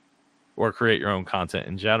or create your own content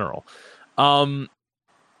in general.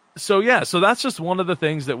 So that's just one of the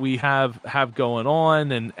things that we have going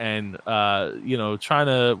on, and trying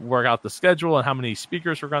to work out the schedule and how many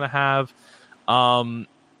speakers we're going to have.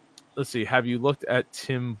 Let's see. Have you looked at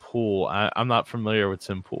Tim Pool? I'm not familiar with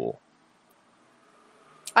Tim Pool.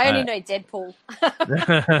 I only know Deadpool.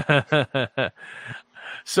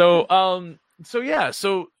 So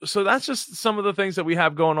that's just some of the things that we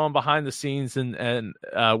have going on behind the scenes and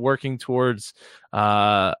working towards.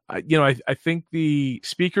 I think the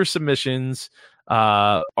speaker submissions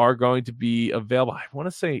are going to be available. I want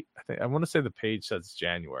to say the page says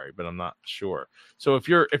January, but I'm not sure. So if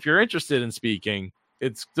you're interested in speaking,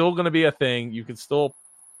 it's still going to be a thing. You can still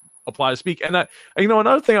apply to speak. And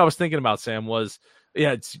another thing I was thinking about, Sam, was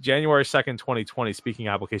it's January 2nd, 2020, speaking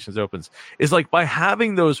applications opens, is like by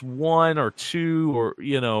having those one or two or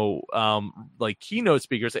like keynote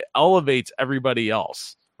speakers, it elevates everybody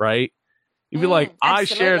else, right? You'd be like, I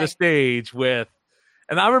shared a stage with.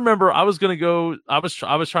 And I remember I was going to go, I was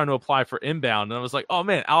trying to apply for Inbound, and I was like, oh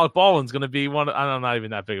man, Alec Baldwin's going to be one. I'm not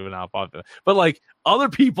even that big of an Alec Baldwin, but like other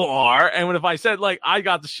people are. And if I said like I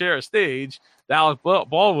got to share a stage that Alec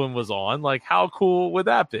Baldwin was on, like how cool would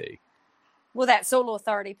that be? Well, that's all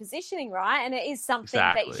authority positioning, right? And it is something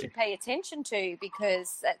that you should pay attention to,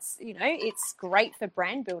 because that's, it's great for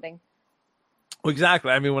brand building. Well,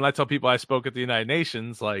 exactly. I mean, when I tell people I spoke at the United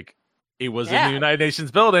Nations, like it was in the United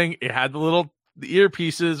Nations building. It had the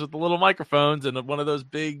earpieces with the little microphones and one of those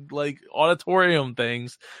big like auditorium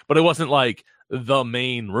things, but it wasn't like the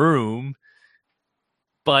main room,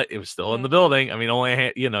 but it was still in the building. I mean,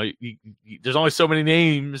 only, there's only so many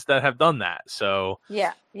names that have done that. So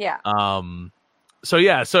yeah. So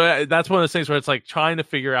that's one of those things where it's like trying to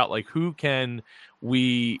figure out like who can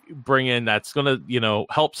we bring in that's going to,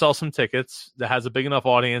 help sell some tickets, that has a big enough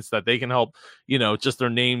audience that they can help, just their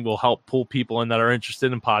name will help pull people in that are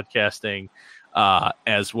interested in podcasting,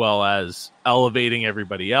 as well as elevating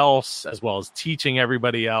everybody else, as well as teaching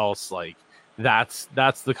everybody else. Like that's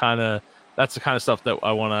the kind of stuff that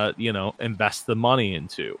I want to, invest the money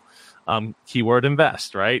into. Keyword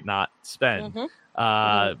invest, right? Not spend.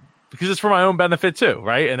 Because it's for my own benefit too,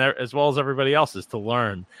 right? And as well as everybody else's, to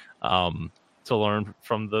learn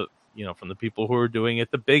from the people who are doing it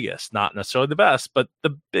the biggest, not necessarily the best, but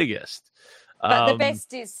the biggest. But the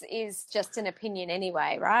best is just an opinion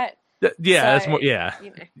anyway, right? That's more. Yeah,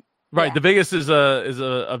 right. Yeah. The biggest is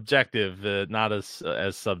a objective, not as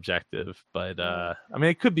subjective. But I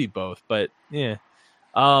mean, it could be both. But yeah.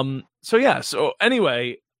 So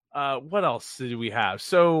anyway, what else did we have?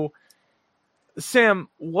 So, Sam,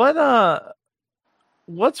 what's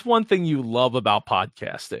one thing you love about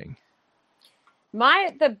podcasting?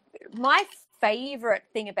 My favorite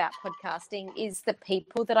thing about podcasting is the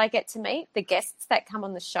people that I get to meet, the guests that come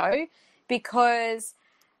on the show, because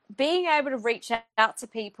being able to reach out to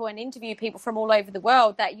people and interview people from all over the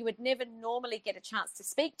world that you would never normally get a chance to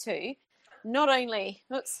speak to, not only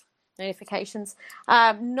notifications,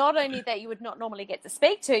 not only that you would not normally get to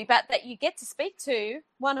speak to, but that you get to speak to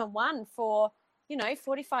one-on-one for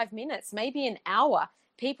 45 minutes, maybe an hour,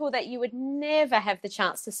 people that you would never have the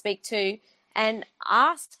chance to speak to, and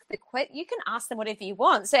you can ask them whatever you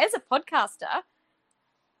want. So as a podcaster,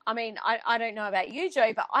 I mean, I don't know about you,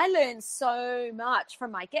 Joe, but I learn so much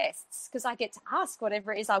from my guests because I get to ask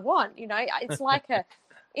whatever it is I want. It's like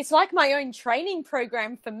it's like my own training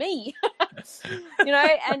program for me, so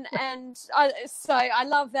I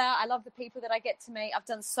love that. I love the people that I get to meet. I've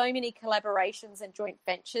done so many collaborations and joint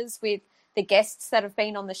ventures with the guests that have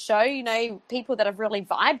been on the show, people that I've really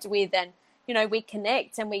vibed with, and, we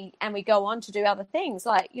connect and we go on to do other things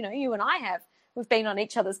like, you and we've been on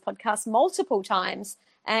each other's podcasts multiple times,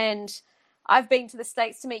 and I've been to the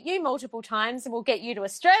States to meet you multiple times, and we'll get you to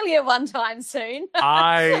Australia one time soon.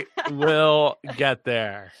 I will get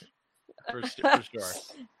there for sure.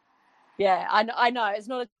 Yeah, I know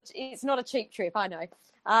it's not a cheap trip. I know.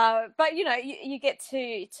 But you get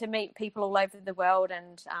to meet people all over the world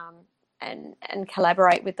and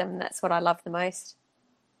collaborate with them. That's what I love the most.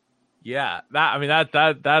 Yeah,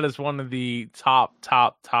 that is one of the top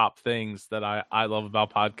things that I love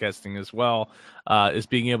about podcasting as well, is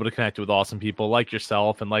being able to connect with awesome people like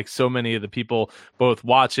yourself and like so many of the people both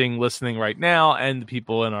watching, listening right now, and the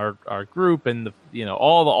people in our group, and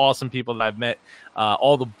all the awesome people that I've met,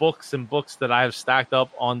 all the books that I have stacked up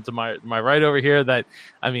onto my right over here. That,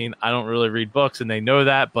 I mean, I don't really read books, and they know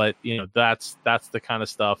that, but that's the kind of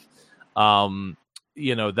stuff,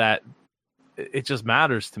 that it just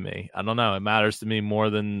matters to me. I don't know. It matters to me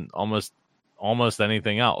more than almost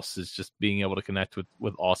anything else. It's just being able to connect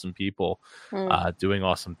with awesome people, doing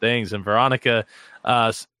awesome things. And Veronica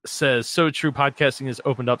says, so true. Podcasting has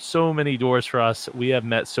opened up so many doors for us. We have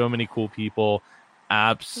met so many cool people.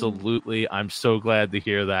 Absolutely. I'm so glad to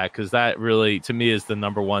hear that, because that really, to me, is the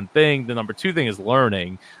number one thing. The number two thing is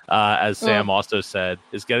learning, as Sam also said,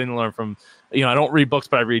 is getting to learn from, I don't read books,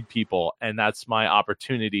 but I read people, and that's my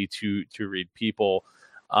opportunity to read people.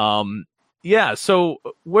 So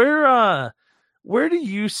where do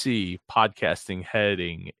you see podcasting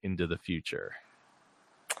heading into the future?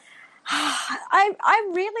 I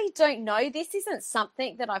really don't know. This isn't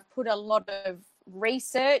something that I've put a lot of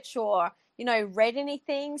research or read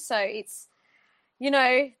anything. So it's,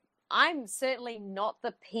 I'm certainly not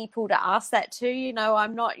the people to ask that to.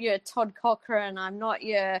 I'm not your Todd Cochran. I'm not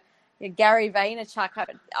your, Gary Vaynerchuk.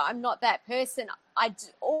 I'm not that person.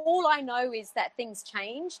 All I know is that things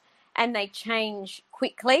change, and they change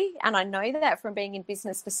quickly. And I know that from being in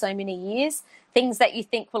business for so many years. Things that you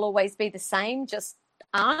think will always be the same just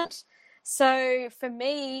aren't. So for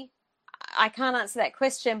me, I can't answer that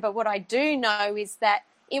question, but what I do know is that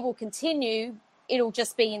it will continue. It'll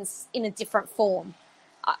just be in a different form.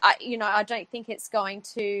 I don't think it's going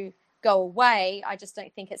to go away. I just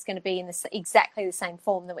don't think it's going to be in exactly the same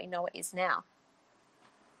form that we know it is now.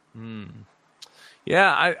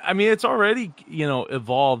 Yeah, I mean, it's already,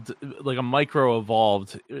 evolved, like a micro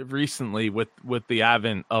evolved recently with the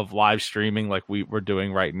advent of live streaming like we're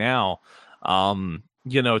doing right now.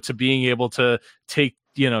 To being able to take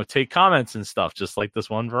comments and stuff, just like this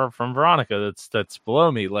one from Veronica that's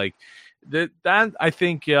below me. Like that I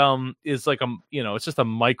think is like it's just a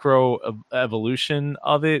micro evolution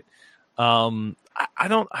of it. I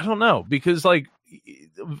don't know, because like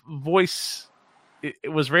voice,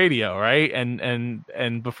 it was radio, right?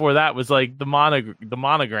 And before that was like the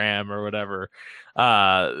monogram or whatever,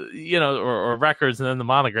 or records, and then the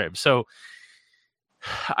monogram. So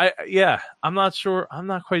I'm not sure. I'm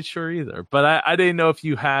not quite sure either, but I didn't know if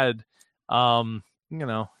you had,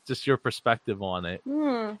 just your perspective on it.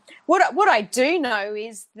 What I do know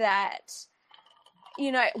is that,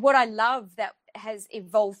 what I love that has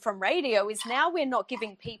evolved from radio is now we're not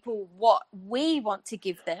giving people what we want to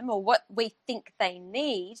give them or what we think they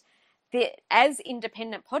need. As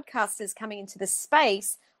independent podcasters coming into the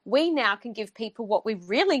space, we now can give people what we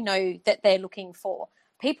really know that they're looking for.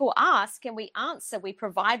 People ask and we answer, we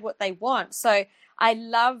provide what they want. So I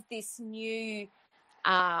love this new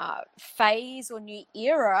phase or new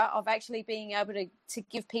era of actually being able to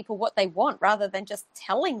give people what they want rather than just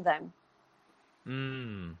telling them.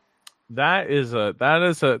 That is a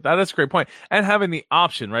great point. And having the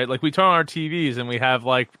option, right? Like we turn on our TVs and we have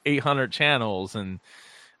like 800 channels, and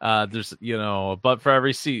there's a butt for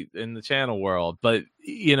every seat in the channel world. But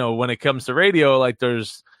when it comes to radio, like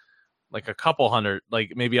there's like a couple hundred,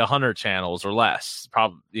 like maybe 100 channels or less,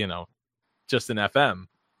 probably, just in FM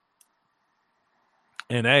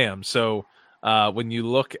and AM. So when you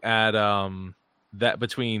look at that,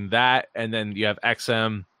 between that and then you have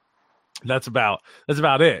XM, that's about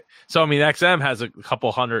it. So I mean, XM has a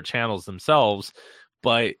couple hundred channels themselves,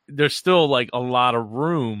 but there's still like a lot of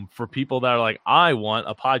room for people that are like, I want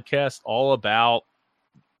a podcast all about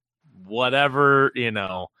whatever,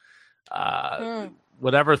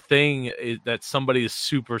 whatever thing that somebody is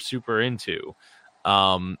super, super into.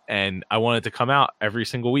 And I want it to come out every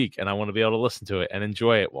single week, and I want to be able to listen to it and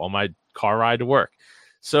enjoy it while my car ride to work.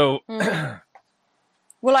 So,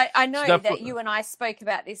 well, I know that you and I spoke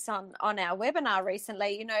about this on our webinar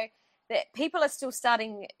recently, that people are still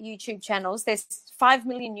starting YouTube channels. There's 5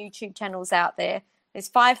 million YouTube channels out there. There's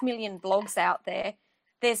 5 million blogs out there.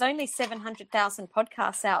 There's only 700,000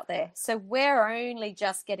 podcasts out there. So we're only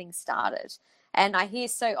just getting started. And I hear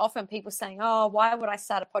so often people saying, oh, why would I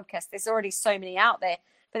start a podcast? There's already so many out there.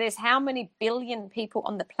 But there's how many billion people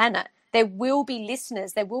on the planet? There will be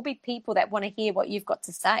listeners. There will be people that want to hear what you've got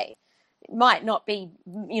to say. It might not be,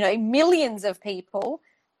 millions of people,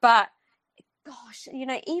 but gosh,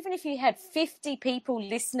 even if you had 50 people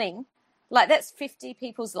listening, like that's 50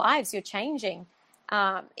 people's lives you're changing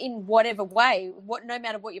in whatever way. No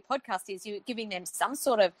matter what your podcast is, you're giving them some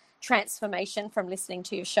sort of transformation from listening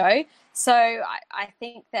to your show. So I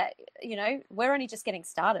think that, we're only just getting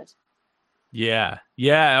started. Yeah.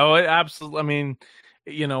 Oh, absolutely. I mean,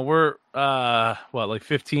 we're like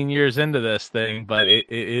 15 years into this thing, but it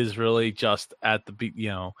is really just at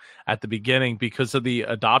the beginning because of the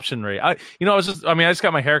adoption rate. I just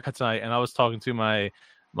got my haircut tonight, and I was talking to my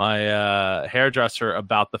hairdresser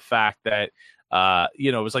about the fact that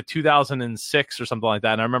it was like 2006 or something like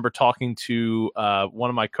that. And I remember talking to one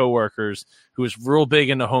of my coworkers who was real big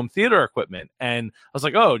into home theater equipment, and I was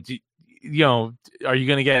like, "Oh, are you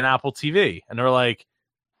going to get an Apple TV?" And they're like,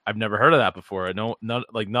 I've never heard of that before. None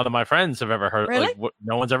of my friends have ever heard. Really?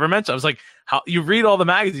 No one's ever mentioned. I was like, "How you read all the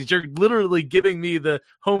magazines? You're literally giving me the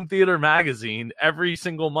home theater magazine every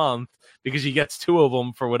single month because he gets 2 of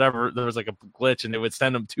them for whatever." There was like a glitch, and they would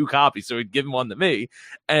send him 2 copies, so he'd give him one to me.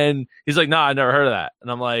 And he's like, "No, I never heard of that."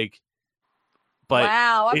 And I'm like, "But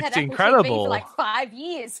wow, I've it's had Apple incredible TV for like 5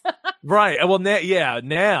 years." Right. Well,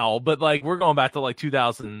 now, but like we're going back to like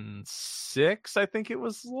 2006, I think it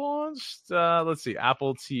was launched. Let's see,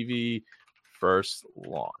 Apple TV first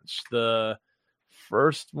launch. The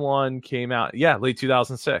first one came out, late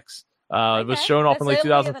 2006. It was shown off in late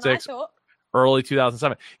 2006. early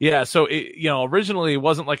 2007. Yeah, so originally it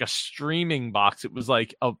wasn't like a streaming box. It was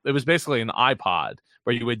like it was basically an iPod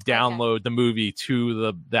where you would download the movie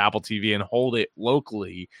to the Apple TV and hold it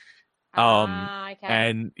locally.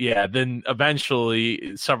 And yeah, then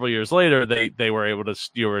eventually several years later you were able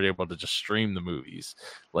to just stream the movies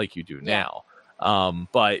like you do now.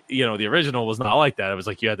 But the original was not like that. It was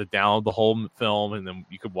like you had to download the whole film and then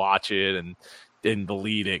you could watch it and then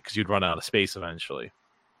delete it because you'd run out of space eventually.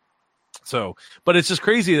 So, but it's just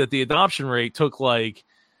crazy that the adoption rate took like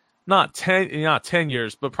not 10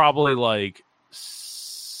 years, but probably like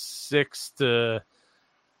 6 to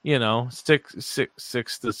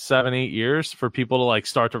 7, 8 years for people to like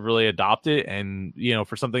start to really adopt it. And,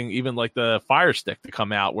 for something even like the Fire Stick to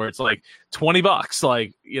come out where it's like $20,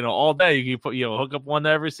 like, all day you can put, hook up one to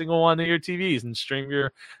every single one of your TVs and stream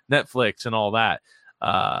your Netflix and all that.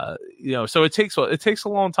 So it takes a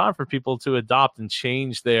long time for people to adopt and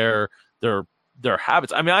change their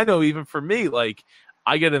habits. I mean, I know even for me, like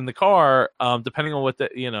I get in the car, depending on what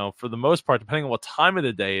for the most part, depending on what time of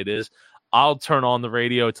the day it is, I'll turn on the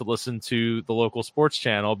radio to listen to the local sports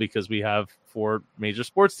channel because we have 4 major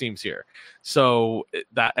sports teams here. So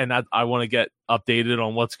that I want to get updated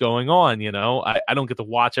on what's going on. I don't get to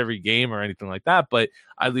watch every game or anything like that, but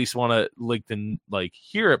I at least want to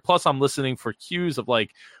hear it. Plus I'm listening for cues of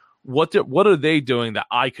like, what are they doing that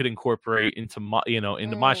I could incorporate into my,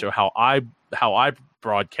 into my show, how I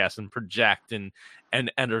broadcast and project and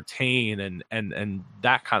entertain and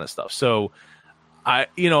that kind of stuff. So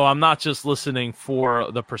I'm not just listening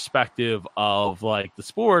for the perspective of like the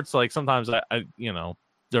sports. Like sometimes I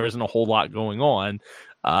there isn't a whole lot going on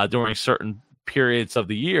during certain periods of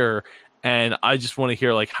the year. And I just want to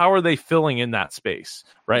hear like, how are they filling in that space,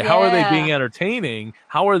 right? Yeah. How are they being entertaining?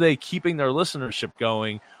 How are they keeping their listenership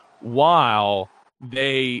going while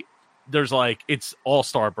there's like, it's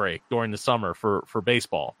all-star break during the summer for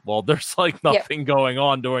baseball. Well, there's like nothing going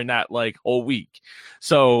on during that like whole week.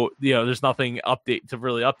 So, there's nothing to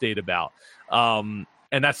really update about. And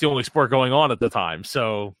that's the only sport going on at the time.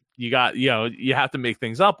 So you got, you have to make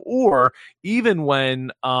things up, or even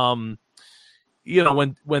when, when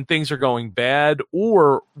things are going bad,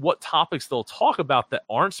 or what topics they'll talk about that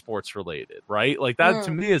aren't sports related, right? Like that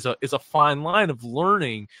to me is a fine line of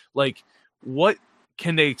learning, like what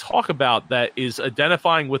can they talk about that is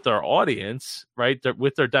identifying with their audience, right?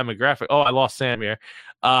 With their demographic. Oh, I lost Sam here.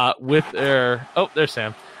 There's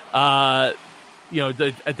Sam.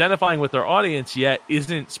 Identifying with their audience yet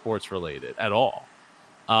isn't sports related at all.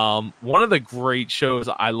 One of the great shows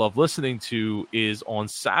I love listening to is on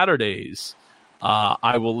Saturdays.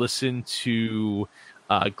 I will listen to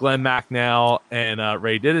Glenn Macnow and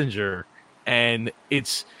Ray Didinger, and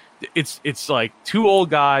it's like 2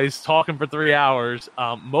 old guys talking for 3 hours,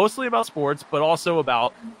 mostly about sports, but also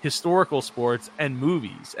about historical sports and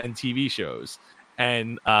movies and TV shows.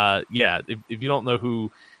 And if you don't know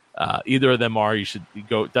who either of them are, you should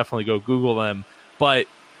definitely go Google them. But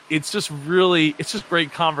it's just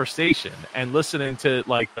great conversation, and listening to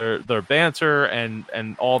like their banter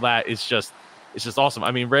and all that is just awesome.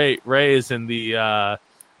 I mean, Ray is in the I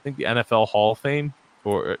think the NFL Hall of Fame.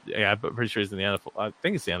 I'm pretty sure he's in the NFL. I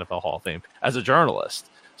think it's the NFL Hall of Fame as a journalist.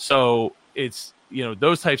 So it's,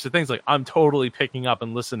 those types of things. Like I'm totally picking up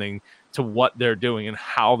and listening to what they're doing and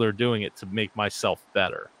how they're doing it to make myself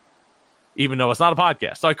better, even though it's not a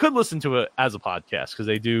podcast. So I could listen to it as a podcast because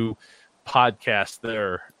they do podcast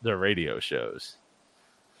their radio shows.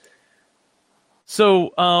 So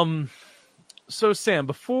Sam,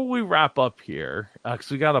 before we wrap up here, because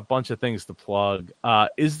we got a bunch of things to plug,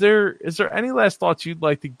 is there any last thoughts you'd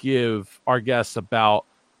like to give our guests about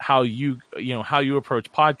how you approach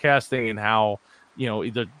podcasting and how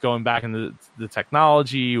either going back into the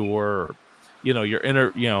technology or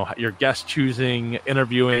your guest choosing,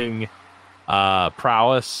 interviewing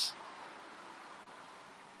prowess?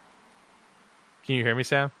 Can you hear me,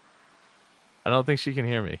 Sam? I don't think she can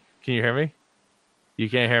hear me. Can you hear me? You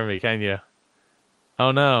can't hear me, can you?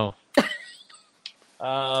 Oh no.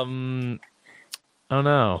 Oh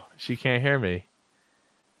no, she can't hear me.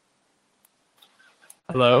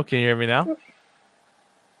 Hello, can you hear me now?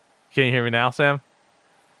 Can you hear me now, Sam?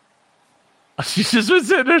 She's just been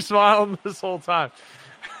sitting there smiling this whole time.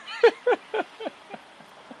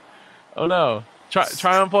 Oh no. Try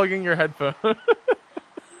unplugging your headphone.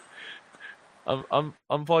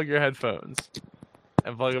 Unplug your headphones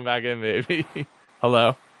and plug them back in, baby.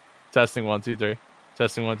 Hello. Testing 1 2 3.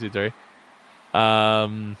 Testing 1 2 3.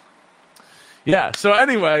 Yeah. So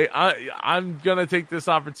anyway, I'm gonna take this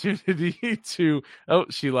opportunity to. Oh,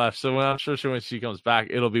 she left. So I'm sure when she comes back,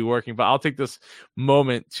 it'll be working. But I'll take this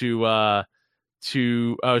moment to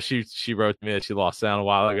she wrote to me that she lost sound a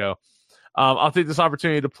while ago. I'll take this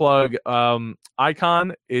opportunity to plug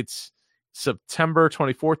Icon. It's September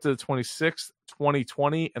 24th to the 26th,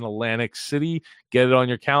 2020 in Atlantic City. Get it on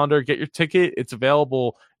your calendar. Get your ticket. It's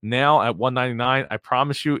available now at $199. I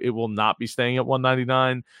promise you it will not be staying at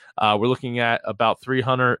 $199. We're looking at about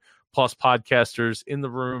 300 plus podcasters in the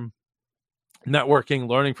room, networking,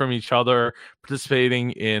 learning from each other,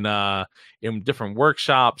 participating in different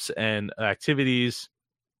workshops and activities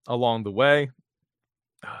along the way.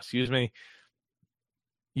 Excuse me.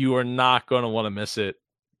 You are not going to want to miss it.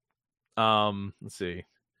 Let's see.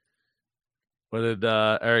 What did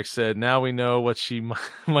Eric said? Now we know what she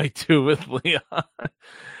might do with Leon.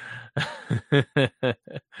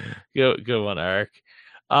 Good one, Eric.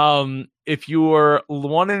 If you are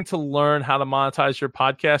wanting to learn how to monetize your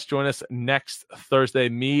podcast, join us next Thursday.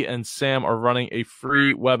 Me and Sam are running a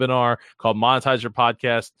free webinar called Monetize Your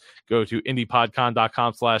Podcast. Go to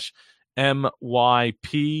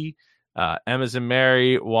indiepodcon.com/MYP. M is in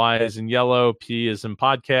Mary, Y is in yellow, P is in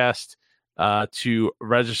podcast. To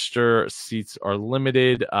register, seats are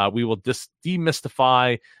limited. We will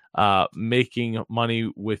demystify making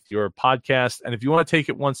money with your podcast. And if you want to take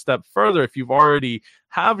it one step further, if you've already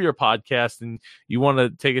have your podcast and you want to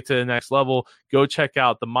take it to the next level, go check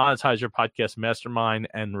out the Monetize Your Podcast Mastermind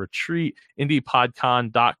and Retreat,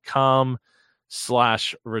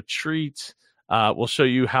 indiepodcon.com/retreat. We'll show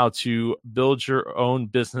you how to build your own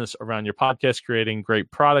business around your podcast, creating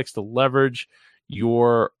great products to leverage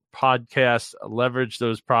your podcast, leverage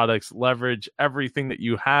those products, leverage everything that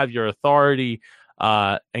you have, your authority,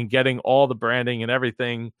 and getting all the branding and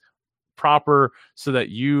everything proper so that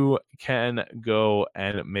you can go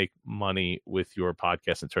and make money with your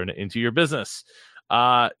podcast and turn it into your business.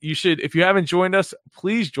 You should, if you haven't joined us,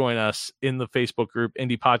 please join us in the Facebook group,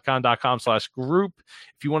 indiepodcon.com/group.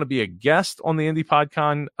 If you want to be a guest on the Indie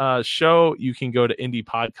Podcon show, you can go to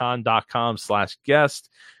indiepodcon.com/guest.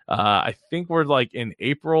 I think we're like in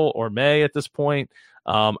April or May at this point.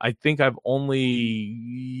 I think you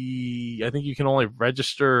can only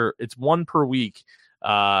register. It's one per week.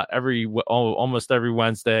 Almost every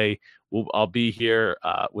Wednesday, I'll be here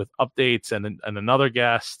with updates and another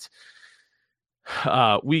guest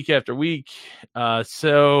week after week.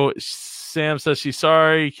 So Sam says she's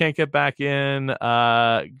sorry, can't get back in.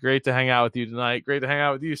 Great to hang out with you tonight. Great to hang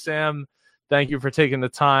out with you, Sam. Thank you for taking the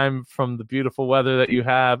time from the beautiful weather that you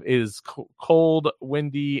have. It is cold,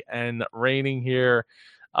 windy, and raining here.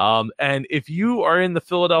 And if you are in the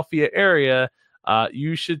Philadelphia area,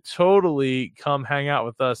 you should totally come hang out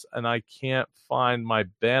with us. And I can't find my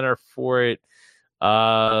banner for it.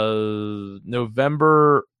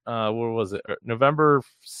 November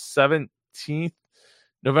 17th.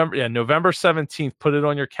 November 17th. Put it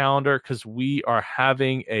on your calendar because we are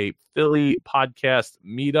having a Philly podcast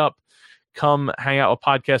meetup. Come hang out with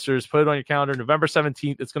podcasters. Put it on your calendar. November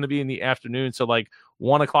 17th. It's going to be in the afternoon. So like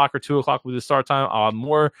 1 o'clock or 2 o'clock with the start time. I'll have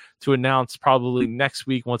more to announce probably next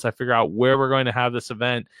week once I figure out where we're going to have this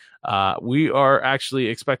event. We are actually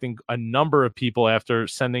expecting a number of people after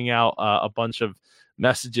sending out a bunch of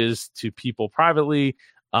messages to people privately.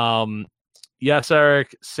 Yes,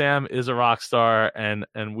 Eric, Sam is a rock star, and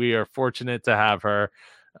we are fortunate to have her.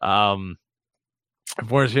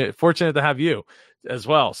 Fortunate to have you as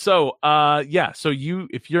well. So,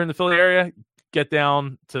 if you're in the Philly area, get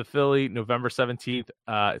down to Philly November 17th.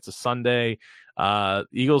 It's a Sunday.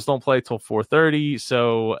 Eagles don't play till 4:30,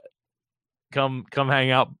 so come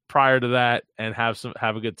hang out prior to that and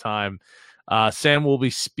have a good time. Sam will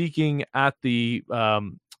be speaking at the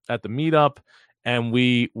meetup, and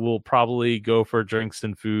we will probably go for drinks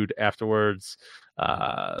and food afterwards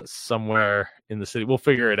somewhere in the city. We'll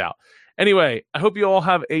figure it out. Anyway, I hope you all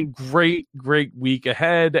have a great, great week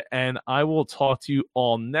ahead, and I will talk to you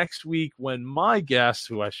all next week when my guest,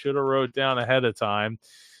 who I should have wrote down ahead of time,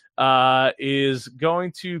 is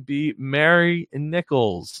going to be Mary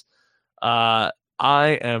Nichols. I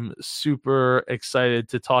am super excited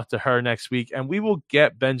to talk to her next week, and we will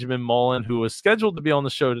get Benjamin Mullen, who was scheduled to be on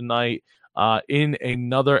the show tonight, in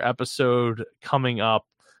another episode coming up.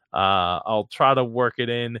 I'll try to work it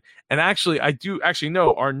in. And actually, I do actually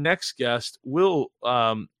know our next guest will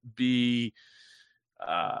be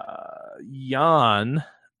Jan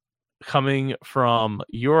coming from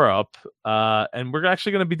Europe. And we're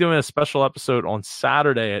actually going to be doing a special episode on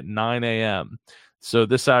Saturday at 9 a.m. So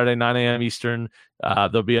this Saturday, 9 a.m. Eastern,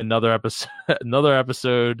 there'll be another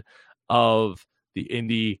episode of the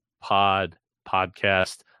Indie Pod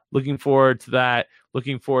podcast. Looking forward to that.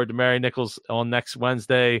 Looking forward to Mary Nichols on next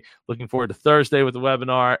Wednesday. Looking forward to Thursday with the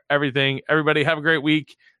webinar. Everybody have a great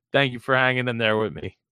week. Thank you for hanging in there with me.